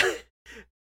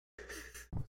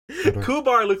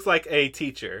 Kubar looks like a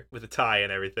teacher with a tie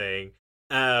and everything.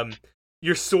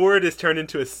 Your sword is turned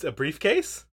into a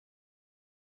briefcase.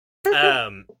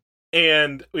 And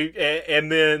then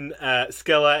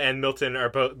Skella and Milton are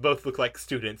both look like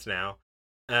students now.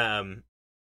 Or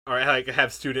like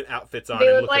have student outfits on They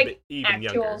and look look like a bit even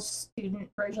actual younger. student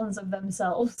versions of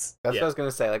themselves. That's Yeah. what I was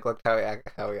gonna say. Like, look how we act.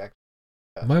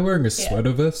 Am I wearing a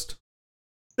sweater vest?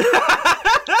 You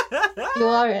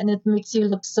are, and it makes you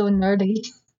look so nerdy.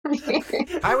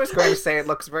 I was going to say it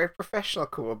looks very professional,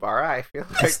 Kuwabara. I feel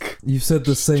like You've said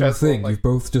the same Just thing. like- You've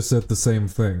both just said the same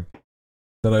thing.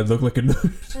 That I look like a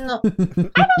nerd. No. I don't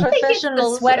think it's the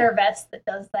Professionals. sweater vest that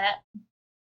does that.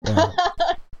 Wow.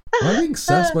 Am I being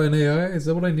sassed by an AI? Is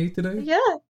that what I need today? Yeah.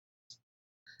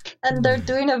 And they're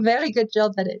doing a very good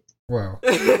job at it. Wow.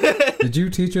 Did you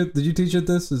teach it? Did you teach it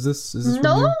this? Is this from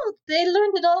No, you? they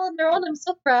learned it all on their own. I'm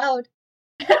so proud.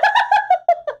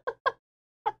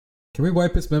 Can we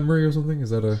wipe its memory or something?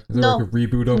 Is that No. like a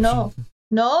reboot option? No.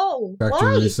 No. Factory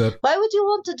Why? reset. Why would you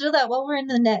want to do that while we're in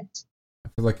the net? I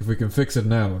feel like if we can fix it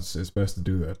now, it's best to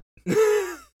do that.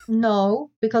 No,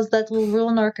 because that will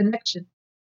ruin our connection.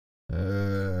 I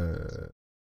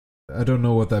don't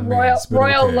know what that Royal means. But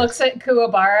Royal okay. looks at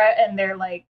Kuwabara and their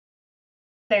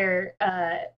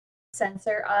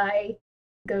sensor eye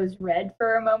goes red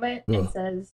for a moment and Ugh.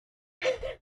 says,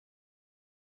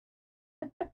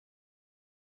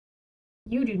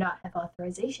 "You do not have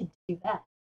authorization to do that."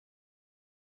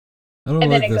 I don't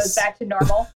And like then it this. goes back to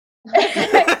normal.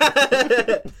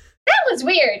 That was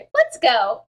weird. Let's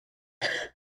go.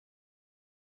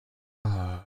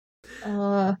 Ah,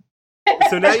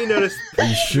 So now you notice are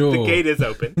you sure? the gate is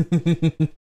open.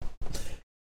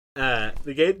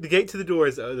 The gate to the door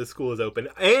is the school is open,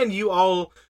 and you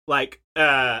all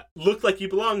look like you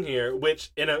belong here.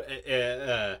 Which in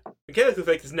a mechanical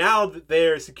effect is now that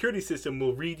their security system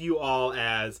will read you all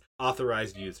as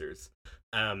authorized users.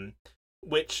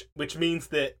 Which means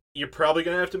that you're probably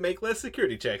gonna have to make less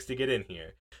security checks to get in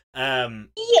here. Yeah.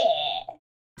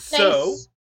 So.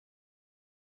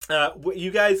 Nice.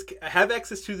 You guys have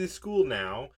access to this school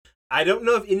now. I don't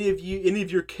know if any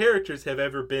of your characters have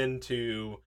ever been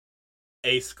to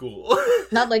a school.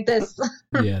 Not like this.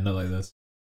 Yeah, not like this.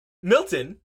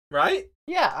 Milton, right?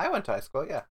 yeah, I went to high school.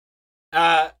 Yeah,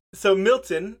 So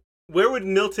Milton, where would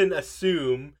Milton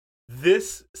assume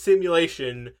this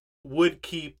simulation would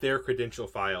keep their credential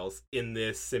files in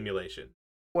this simulation?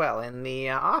 well, in the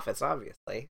office,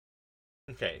 obviously.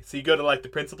 Okay, so you go to like the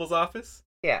principal's office.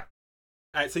 Yeah,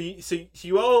 All right, so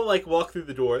you all like walk through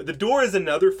the door. The door is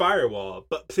another firewall,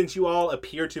 but since you all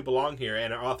appear to belong here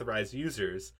and are authorized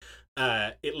users,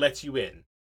 it lets you in.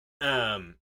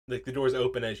 Like the doors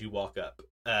open as you walk up,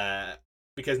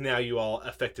 because now you all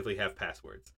effectively have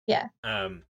passwords. Yeah.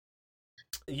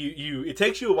 It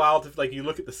takes you a while to like you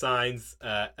look at the signs.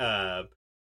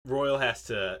 Royal has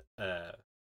to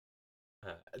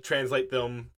translate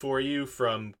them for you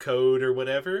from code or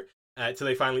whatever. So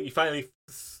you finally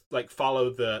like follow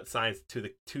the signs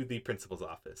to the principal's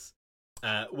office,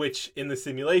 which in the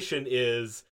simulation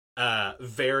is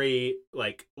very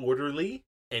like orderly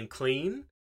and clean,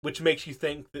 which makes you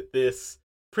think that this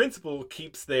principal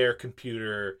keeps their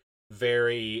computer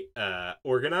very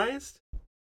organized.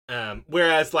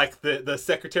 Whereas like the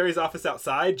secretary's office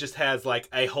outside just has like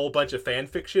a whole bunch of fan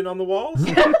fiction on the walls.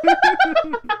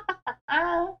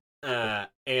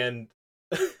 And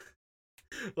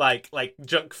like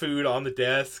junk food on the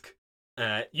desk.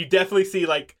 You definitely see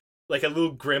like a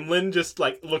little gremlin just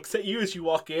like looks at you as you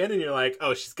walk in, and you're like,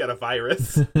 oh, she's got a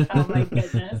virus. Oh my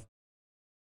goodness.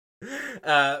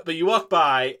 But you walk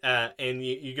by and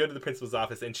you go to the principal's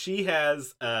office, and she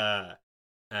has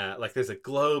like there's a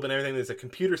globe and everything. There's a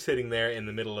computer sitting there in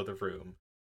the middle of the room.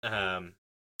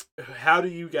 How do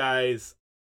you guys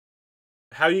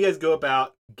go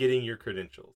about getting your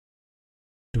credentials?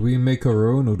 Do we make our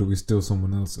own or do we steal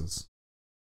someone else's?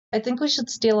 I think we should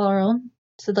steal our own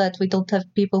so that we don't have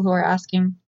people who are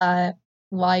asking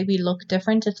why we look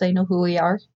different if they know who we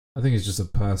are. I think it's just a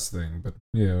past thing, but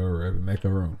yeah, alright, we make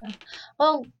our own.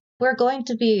 Well, we're going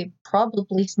to be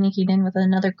probably sneaking in with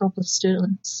another group of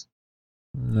students.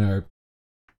 No.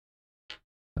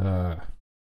 There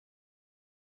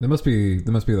must be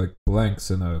like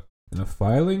blanks in a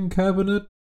filing cabinet.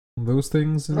 Those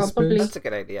things in Probably. space. that's a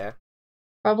good idea.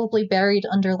 Probably buried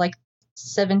under like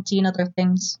 17 other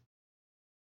things.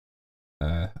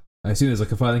 I assume there's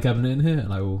like a filing cabinet in here,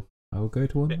 and I will go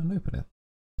to one and open it.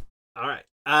 All right.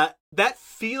 That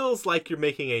feels like you're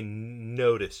making a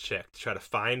notice check to try to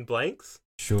find blanks.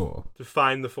 Sure. To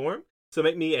find the form. So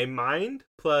make me a mind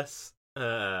plus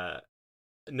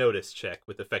notice check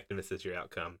with effectiveness as your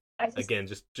outcome. Again,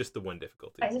 just the one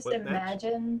difficulty. I just What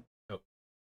imagine. Madge? Oh.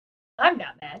 I'm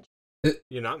not Madge.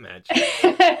 You're not Madge.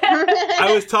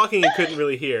 I was talking and couldn't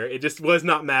really hear. It just was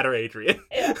not Matt or Adrian.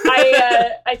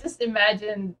 I just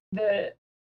imagine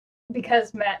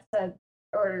because Matt said,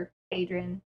 or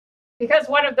Adrian, because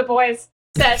one of the boys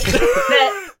said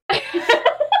that.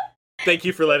 Thank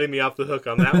you for letting me off the hook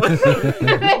on that one.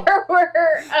 There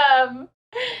were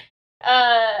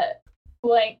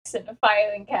blanks in a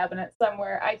filing cabinet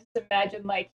somewhere. I just imagine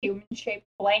like human shaped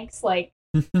blanks, like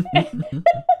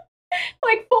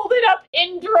like folded up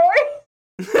in drawers.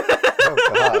 Oh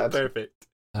God! Perfect.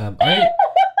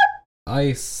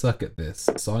 I suck at this,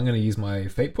 so I'm going to use my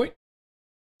fate point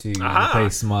to Aha!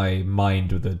 replace my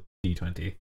mind with a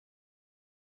d20.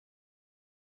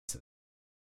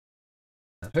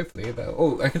 And hopefully that.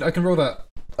 Oh, I can roll that.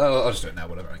 Oh, I'll just do it now.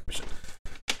 Whatever. I can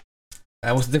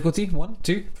what's the difficulty? 1,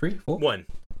 2, 3, 4. 1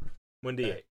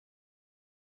 d8.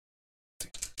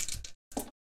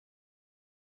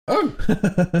 Oh.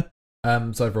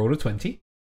 So I've rolled a 20.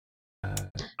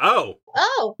 Oh.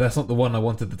 Oh. That's not the one I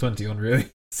wanted the 20 on, really.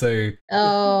 So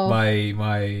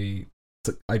my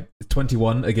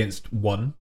 21 against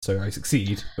 1, so I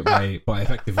succeed, but my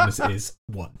effectiveness is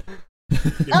 1.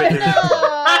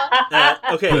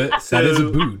 Okay, but so that is a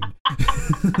boon.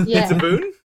 Yeah. It's a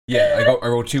boon? Yeah, I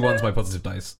rolled 2 1s, my positive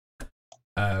dice.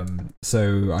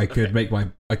 So I could make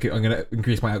I'm gonna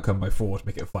increase my outcome by 4 to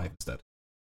make it a 5 instead.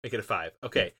 Make it a 5.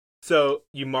 Okay, so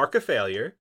you mark a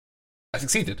failure. I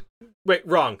succeeded. Wait,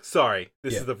 wrong. Sorry,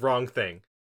 this Yeah. is the wrong thing.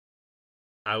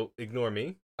 Ignore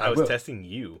me. I I was will. testing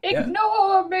you.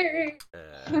 Ignore me.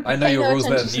 I know your rules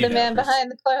better attention than to you the man do.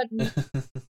 behind the curtain.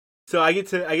 So I get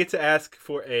to ask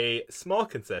for a small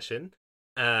concession.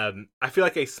 I feel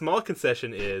like a small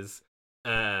concession is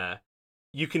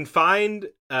you can find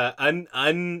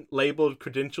unlabeled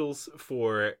credentials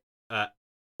for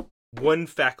 1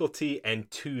 faculty and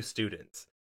 2 students.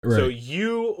 Right. So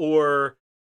you or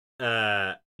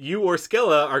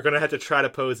Skella are going to have to try to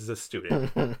pose as a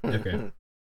student. Okay.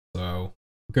 So I'll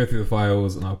go through the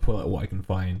files and I'll pull out what I can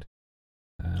find.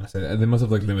 And I say they must have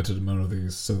like limited amount of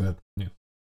these, so that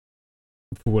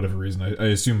for whatever reason, I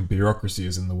assume bureaucracy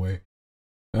is in the way.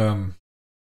 I've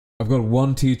got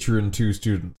 1 teacher and 2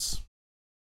 students.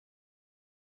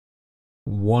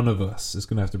 One of us is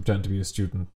going to have to pretend to be a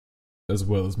student, as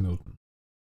well as Milton.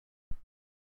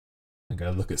 I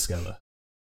gotta look at Skella.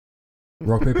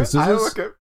 Rock, paper, I scissors? look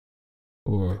at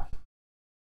Or...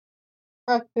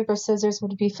 Rock, paper, scissors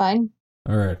would be fine.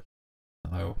 Alright.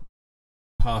 I'll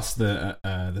pass the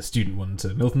student one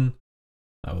to Milton.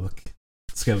 I will look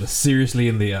Skella seriously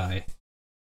in the eye.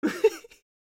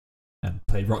 And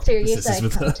play rock, paper, Serious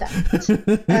scissors eye with contact.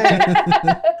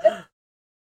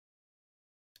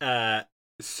 her.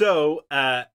 So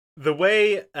the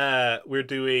way we're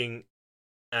doing,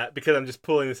 because I'm just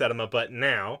pulling this out of my butt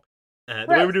now, the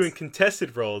way we're doing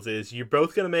contested rolls is you're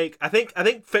both gonna make. I think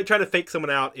try to fake someone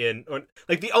out in, or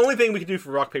like the only thing we can do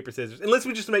for rock paper scissors, unless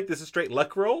we just make this a straight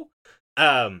luck roll.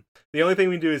 The only thing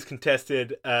we can do is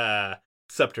contested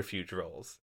subterfuge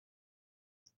rolls.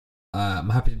 I'm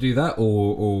happy to do that,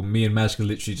 or me and Madge can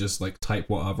literally just like type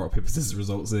what our rock paper scissors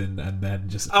results in, and then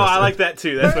just. Oh, I like that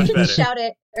too. That's Or we much can better. shout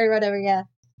it or whatever. Yeah.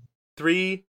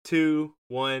 3, 2,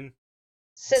 1.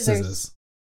 Scissors.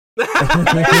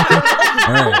 Alright,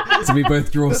 so we both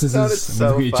draw That sounded scissors and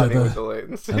so we look at each funny with other, the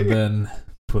latency. and then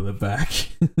pull it back.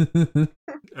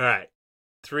 All right.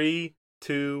 3,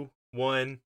 2,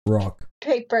 1.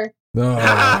 Paper. Oh.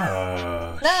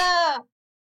 Ah!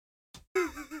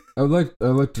 I would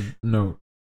like to note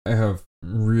I have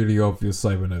really obvious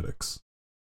cybernetics.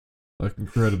 Like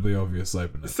incredibly obvious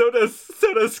cybernetics. So does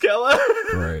Skella.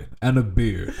 Right. And a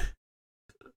beard.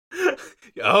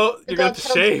 Oh, you're gonna have to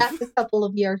That'll shave. last a couple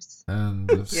of years. And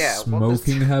a Yeah, we'll just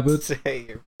smoking habit. Say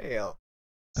you're pale.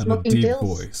 And Smoking a deep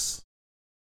kills. voice.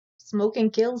 Smoking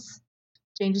kills.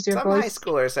 Changes your Some voice. high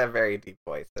schoolers have very deep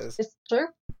voices. It's true.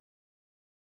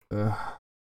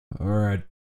 Alright.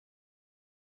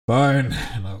 Fine.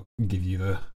 And I'll give you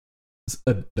the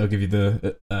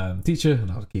teacher,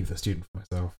 and I'll keep the student for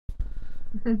myself.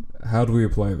 How do we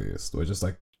apply these? Do I just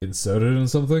like insert it in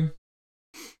something?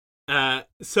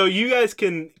 So you guys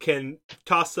can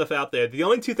toss stuff out there. The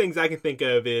only 2 things I can think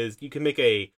of is you can make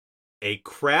a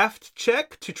craft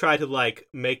check to try to like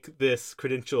make this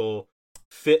credential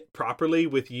fit properly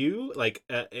with you, like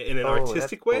in an Oh,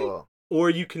 artistic that's way. cool. Or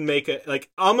you can make a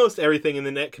almost everything in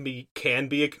the net can be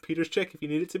a computer's check if you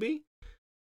need it to be.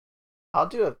 I'll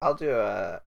do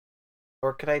a,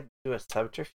 or could I do a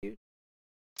subterfuge?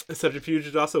 A subterfuge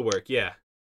would also work. Yeah.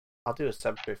 I'll do a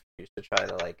subterfuge to try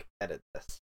to like edit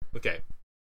this. Okay.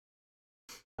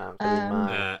 So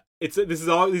my, These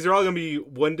are all gonna be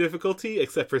one difficulty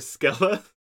except for Skella.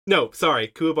 No, sorry,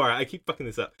 Kuwabara. I keep fucking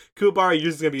this up. Kuwabara,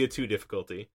 yours is gonna be a 2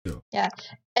 difficulty. Yeah.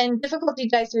 And difficulty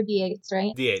dice are d8s,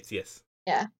 right? D8s, yes.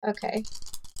 Yeah, okay.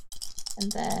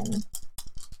 And then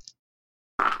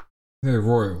Hey,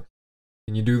 Royal,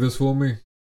 can you do this for me?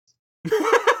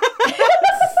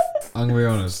 I'm gonna be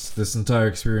honest, this entire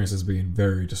experience has been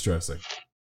very distressing.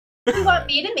 You want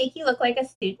me to make you look like a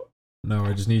student? No,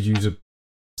 I just need you to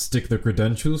stick the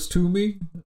credentials to me.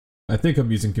 I think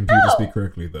I'm using computer speak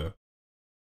correctly, though.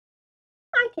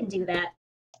 I can do that.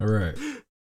 Alright.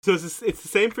 So it's the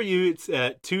same for you. It's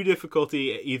 2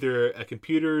 difficulty, either a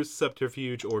computer's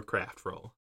subterfuge or craft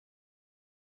roll.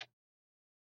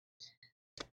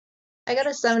 I got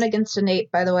a 7 against an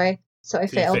 8, by the way, so I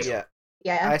So you failed. failed.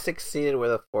 Yeah. I succeeded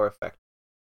with a 4 effect.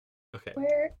 Okay.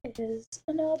 Where is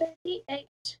another D8?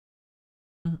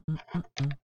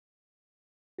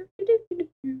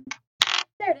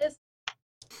 There it is.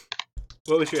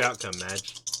 What was your outcome,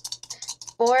 Madge?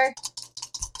 4.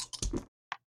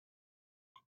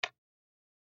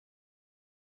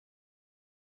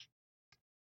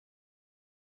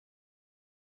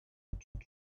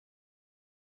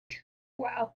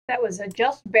 Wow, that was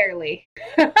just barely.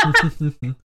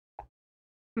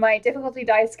 My difficulty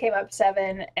dice came up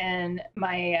 7, and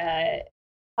my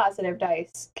positive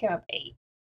dice came up 8.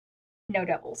 No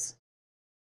doubles.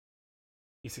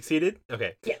 You succeeded?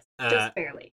 Okay. Yes, just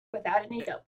barely, without any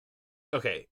double.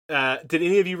 Okay. Did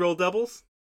any of you roll doubles?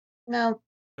 No.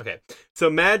 Okay.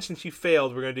 So Madge, since you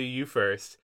failed, we're gonna do you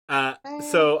first.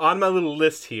 So on my little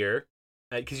list here,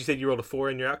 because you said you rolled a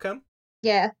 4 in your outcome.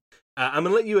 Yeah. I'm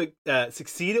gonna let you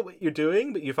succeed at what you're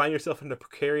doing, but you find yourself in a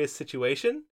precarious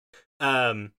situation.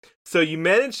 So you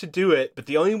managed to do it, but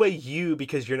the only way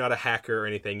because you're not a hacker or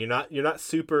anything, you're not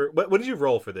super. What did you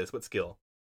roll for this? What skill?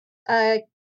 I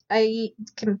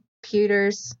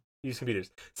computers. Use computers.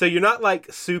 So you're not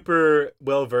like super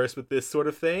well versed with this sort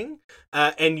of thing,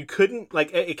 and you couldn't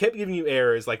like it kept giving you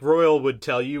errors. Like Royal would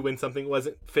tell you when something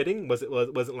wasn't fitting,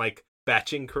 wasn't like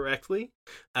batching correctly,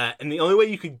 and the only way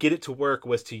you could get it to work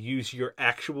was to use your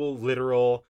actual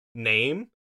literal name,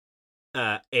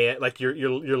 and like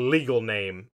your legal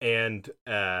name and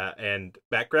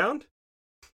background.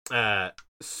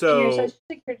 So And your social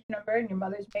security number and your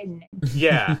mother's maiden name.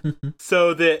 yeah,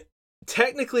 so that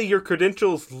technically your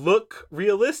credentials look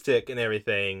realistic and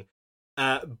everything,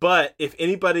 but if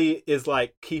anybody is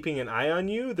like keeping an eye on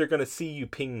you, they're gonna see you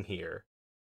ping here.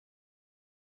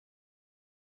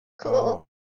 Cool.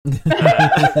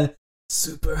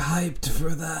 Super hyped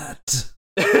for that.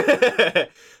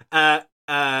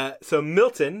 So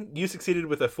Milton, you succeeded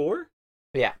with a 4.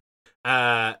 Yeah.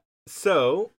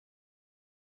 So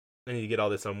I need to get all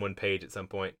this on one page at some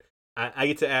point. I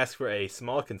get to ask for a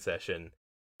small concession.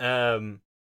 So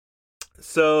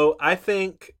I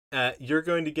think you're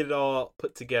going to get it all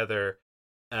put together.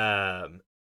 You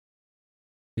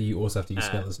also have to use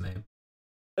Skella's name.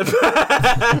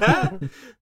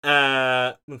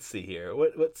 Let's see here.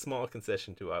 What small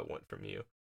concession do I want from you?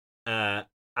 I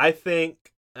think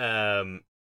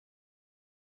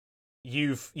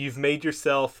you've made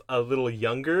yourself a little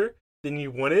younger than you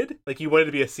wanted. Like you wanted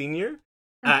to be a senior,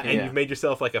 and you've made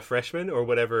yourself like a freshman or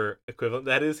whatever equivalent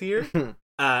that is here.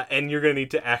 And you're gonna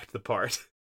need to act the part.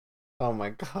 Oh my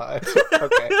god.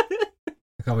 Okay.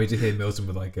 I can't wait to hear Milton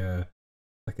with like a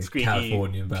Squeaky,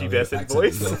 Californian pubescent accent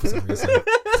voice. as well for some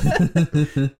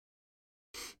reason.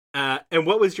 And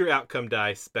what was your outcome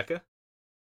dice, Becca?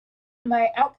 My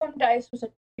outcome dice was a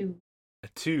 2. A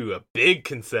 2, a big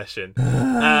concession.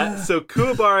 So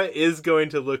Kuwabara is going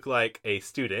to look like a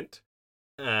student.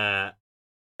 However,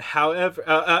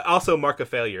 also mark a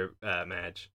failure,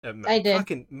 Madge. I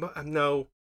did. No,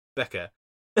 Becca.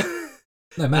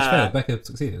 No, Madge failed. Becca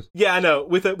succeeded. Yeah, I know.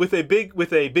 With a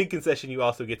big concession, you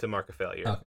also get to mark a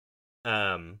failure.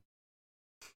 Okay.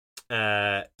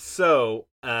 So,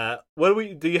 what do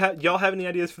we? Y'all have any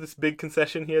ideas for this big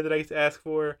concession here that I get to ask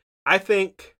for? I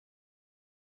think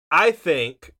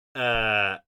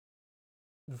that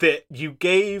you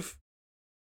gave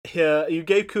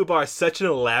Kubar such an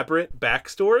elaborate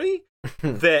backstory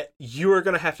that you are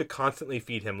gonna have to constantly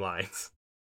feed him lines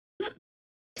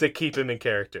to keep him in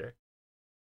character.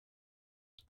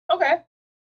 Okay.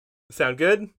 Sound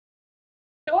good?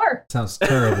 Sure. Sounds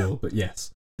terrible, but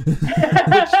yes.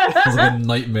 It's like a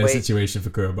nightmare Wait. situation for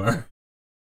Kuwabara.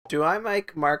 Do I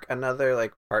mark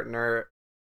another partner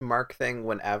mark thing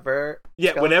whenever?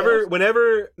 Yeah, Skull fails?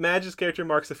 whenever Madge's character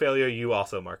marks a failure, you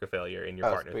also mark a failure in your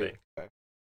Oh, partner sweet. thing.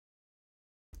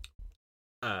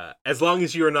 Okay. As long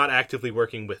as you are not actively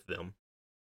working with them.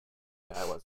 I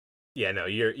was. Yeah, no,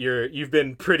 you've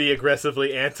been pretty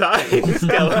aggressively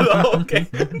anti-skeletal. Okay.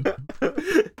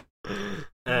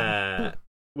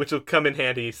 Which will come in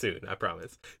handy soon, I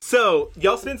promise. So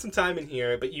y'all spend some time in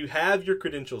here, but you have your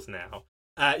credentials now.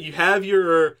 You have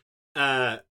your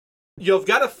you've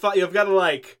got to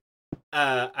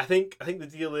I think the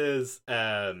deal is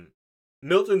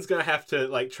Milton's gonna have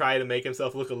to try to make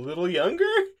himself look a little younger,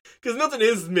 because Milton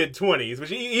is mid-20s,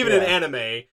 which even in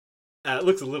anime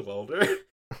looks a little older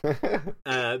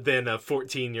than a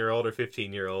 14-year-old or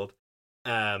 15-year-old.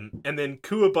 And then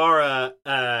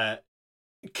Kuwabara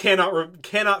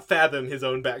cannot fathom his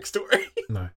own backstory.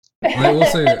 No.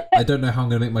 I don't know how I'm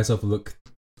going to make myself look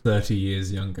 30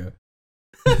 years younger.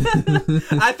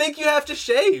 I think you have to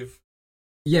shave.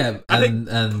 Yeah,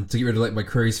 and to get rid of my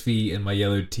crow's feet and my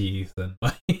yellow teeth and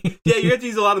Yeah, you have to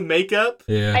use a lot of makeup.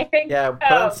 Yeah. I think. Yeah,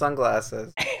 put on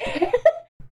sunglasses.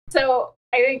 So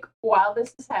I think while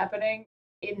this is happening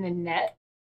in the net,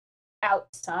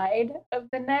 outside of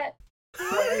the net, one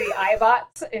of the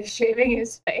iBots is shaving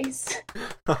his face.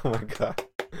 Oh my god.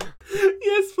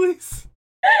 Yes, please.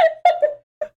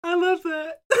 I love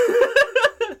that.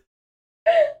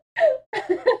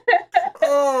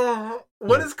 Oh,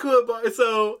 what is Kuwabara?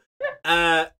 So,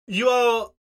 you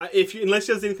all, unless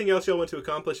there's anything else y'all want to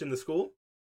accomplish in the school.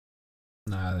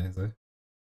 No, I think so. I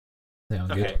think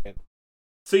I'm Okay. good.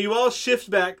 So you all shift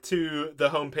back to the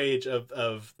homepage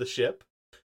of the ship,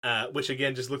 which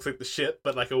again just looks like the ship,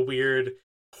 but like a weird,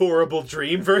 horrible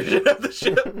dream version of the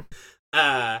ship.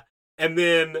 And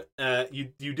then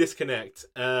you disconnect,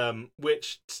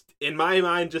 which in my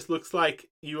mind just looks like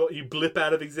you blip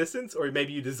out of existence, or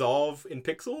maybe you dissolve in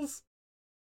pixels.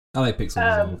 I like pixel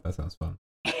dissolve. That sounds fun.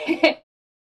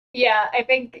 Yeah, I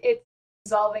think it's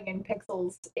dissolving in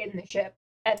pixels in the ship,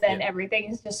 and then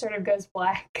everything just sort of goes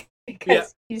black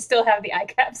because you still have the eye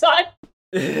caps on.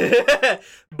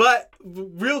 But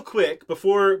real quick,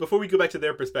 before we go back to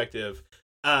their perspective,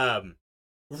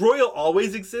 Royal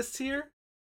always exists here,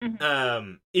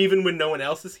 even when no one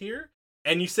else is here.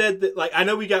 And you said that, I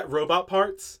know we got robot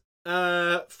parts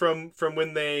from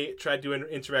when they tried to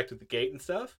interact with the gate and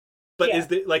stuff. But is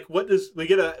the what does we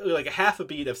get a half a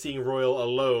beat of seeing Royal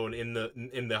alone in the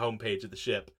homepage of the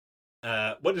ship?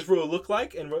 What does Royal look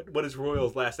like, and what is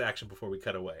Royal's last action before we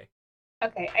cut away?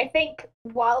 Okay, I think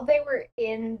while they were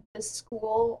in the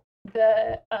school,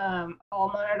 the hall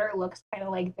monitor looks kind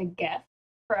of like the Geth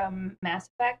from Mass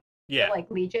Effect. Yeah, like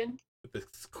Legion. With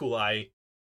this cool eye.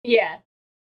 Yeah.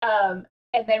 And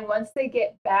then once they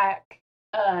get back,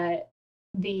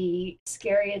 the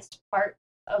scariest part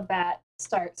of that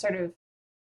start sort of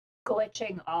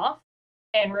glitching off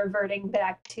and reverting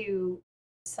back to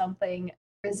something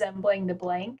resembling the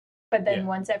blank. But then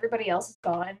once everybody else is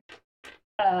gone,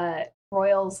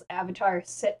 Royal's avatar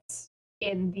sits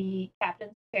in the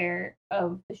captain's chair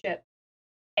of the ship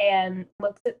and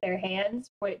looks at their hands,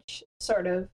 which sort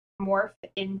of morph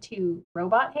into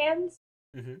robot hands.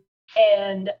 Mm-hmm.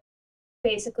 And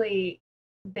basically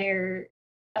they're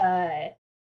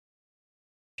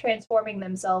transforming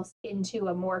themselves into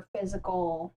a more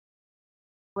physical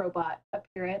robot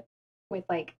appearance with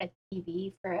a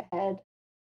TV for a head.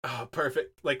 Oh,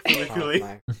 perfect. Fully.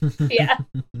 Yeah.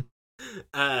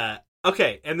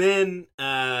 Okay, and then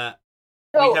and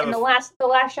the last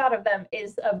shot of them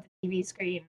is of the TV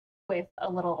screen with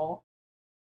a little,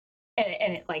 and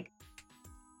it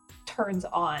turns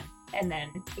on, and then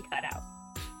we cut out.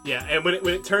 Yeah, and when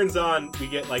it turns on, we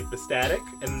get the static,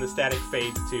 and then the static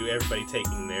fades to everybody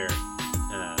taking their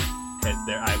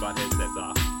iBot headsets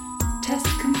off. Test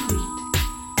complete.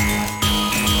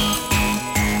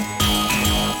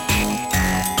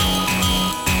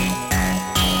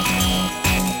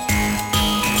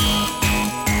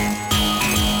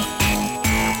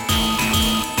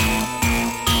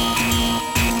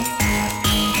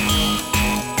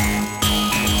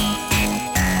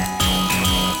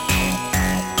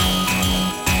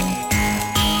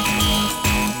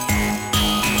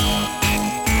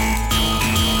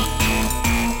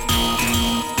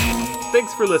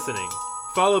 Thanks for listening.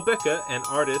 Follow Becca, an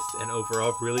artist and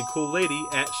overall really cool lady,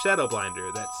 at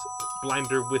Shadowblinder. That's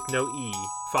Blinder with no E.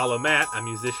 Follow Matt, a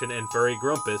musician and furry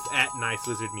grumpus, at Nice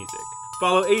Wizard Music.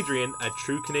 Follow Adrian, a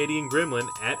true Canadian gremlin,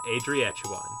 at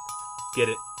Adriachuan. Get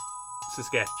it?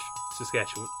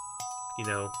 Saskatchewan. You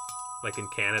know, in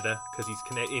Canada, because he's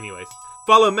Canadian. Anyways,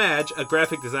 Follow Madge, a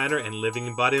graphic designer and living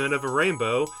embodiment of a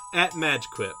rainbow, at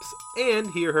MadgeQuips, and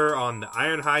hear her on the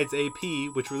Ironhides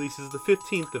AP, which releases the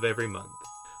 15th of every month.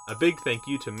 A big thank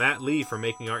you to Matt Lee for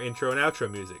making our intro and outro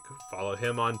music. Follow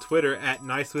him on Twitter at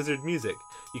NiceWizardMusic.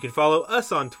 You can follow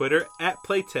us on Twitter at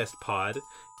PlayTestPod,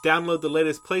 download the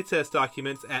latest playtest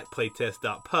documents at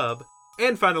playtest.pub,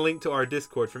 and find a link to our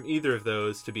Discord from either of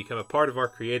those to become a part of our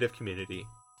creative community.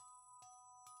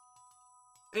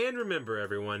 And remember,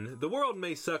 everyone, the world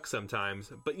may suck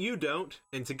sometimes, but you don't,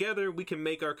 and together we can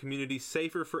make our community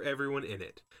safer for everyone in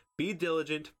it. Be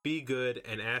diligent, be good,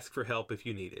 and ask for help if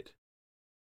you need it.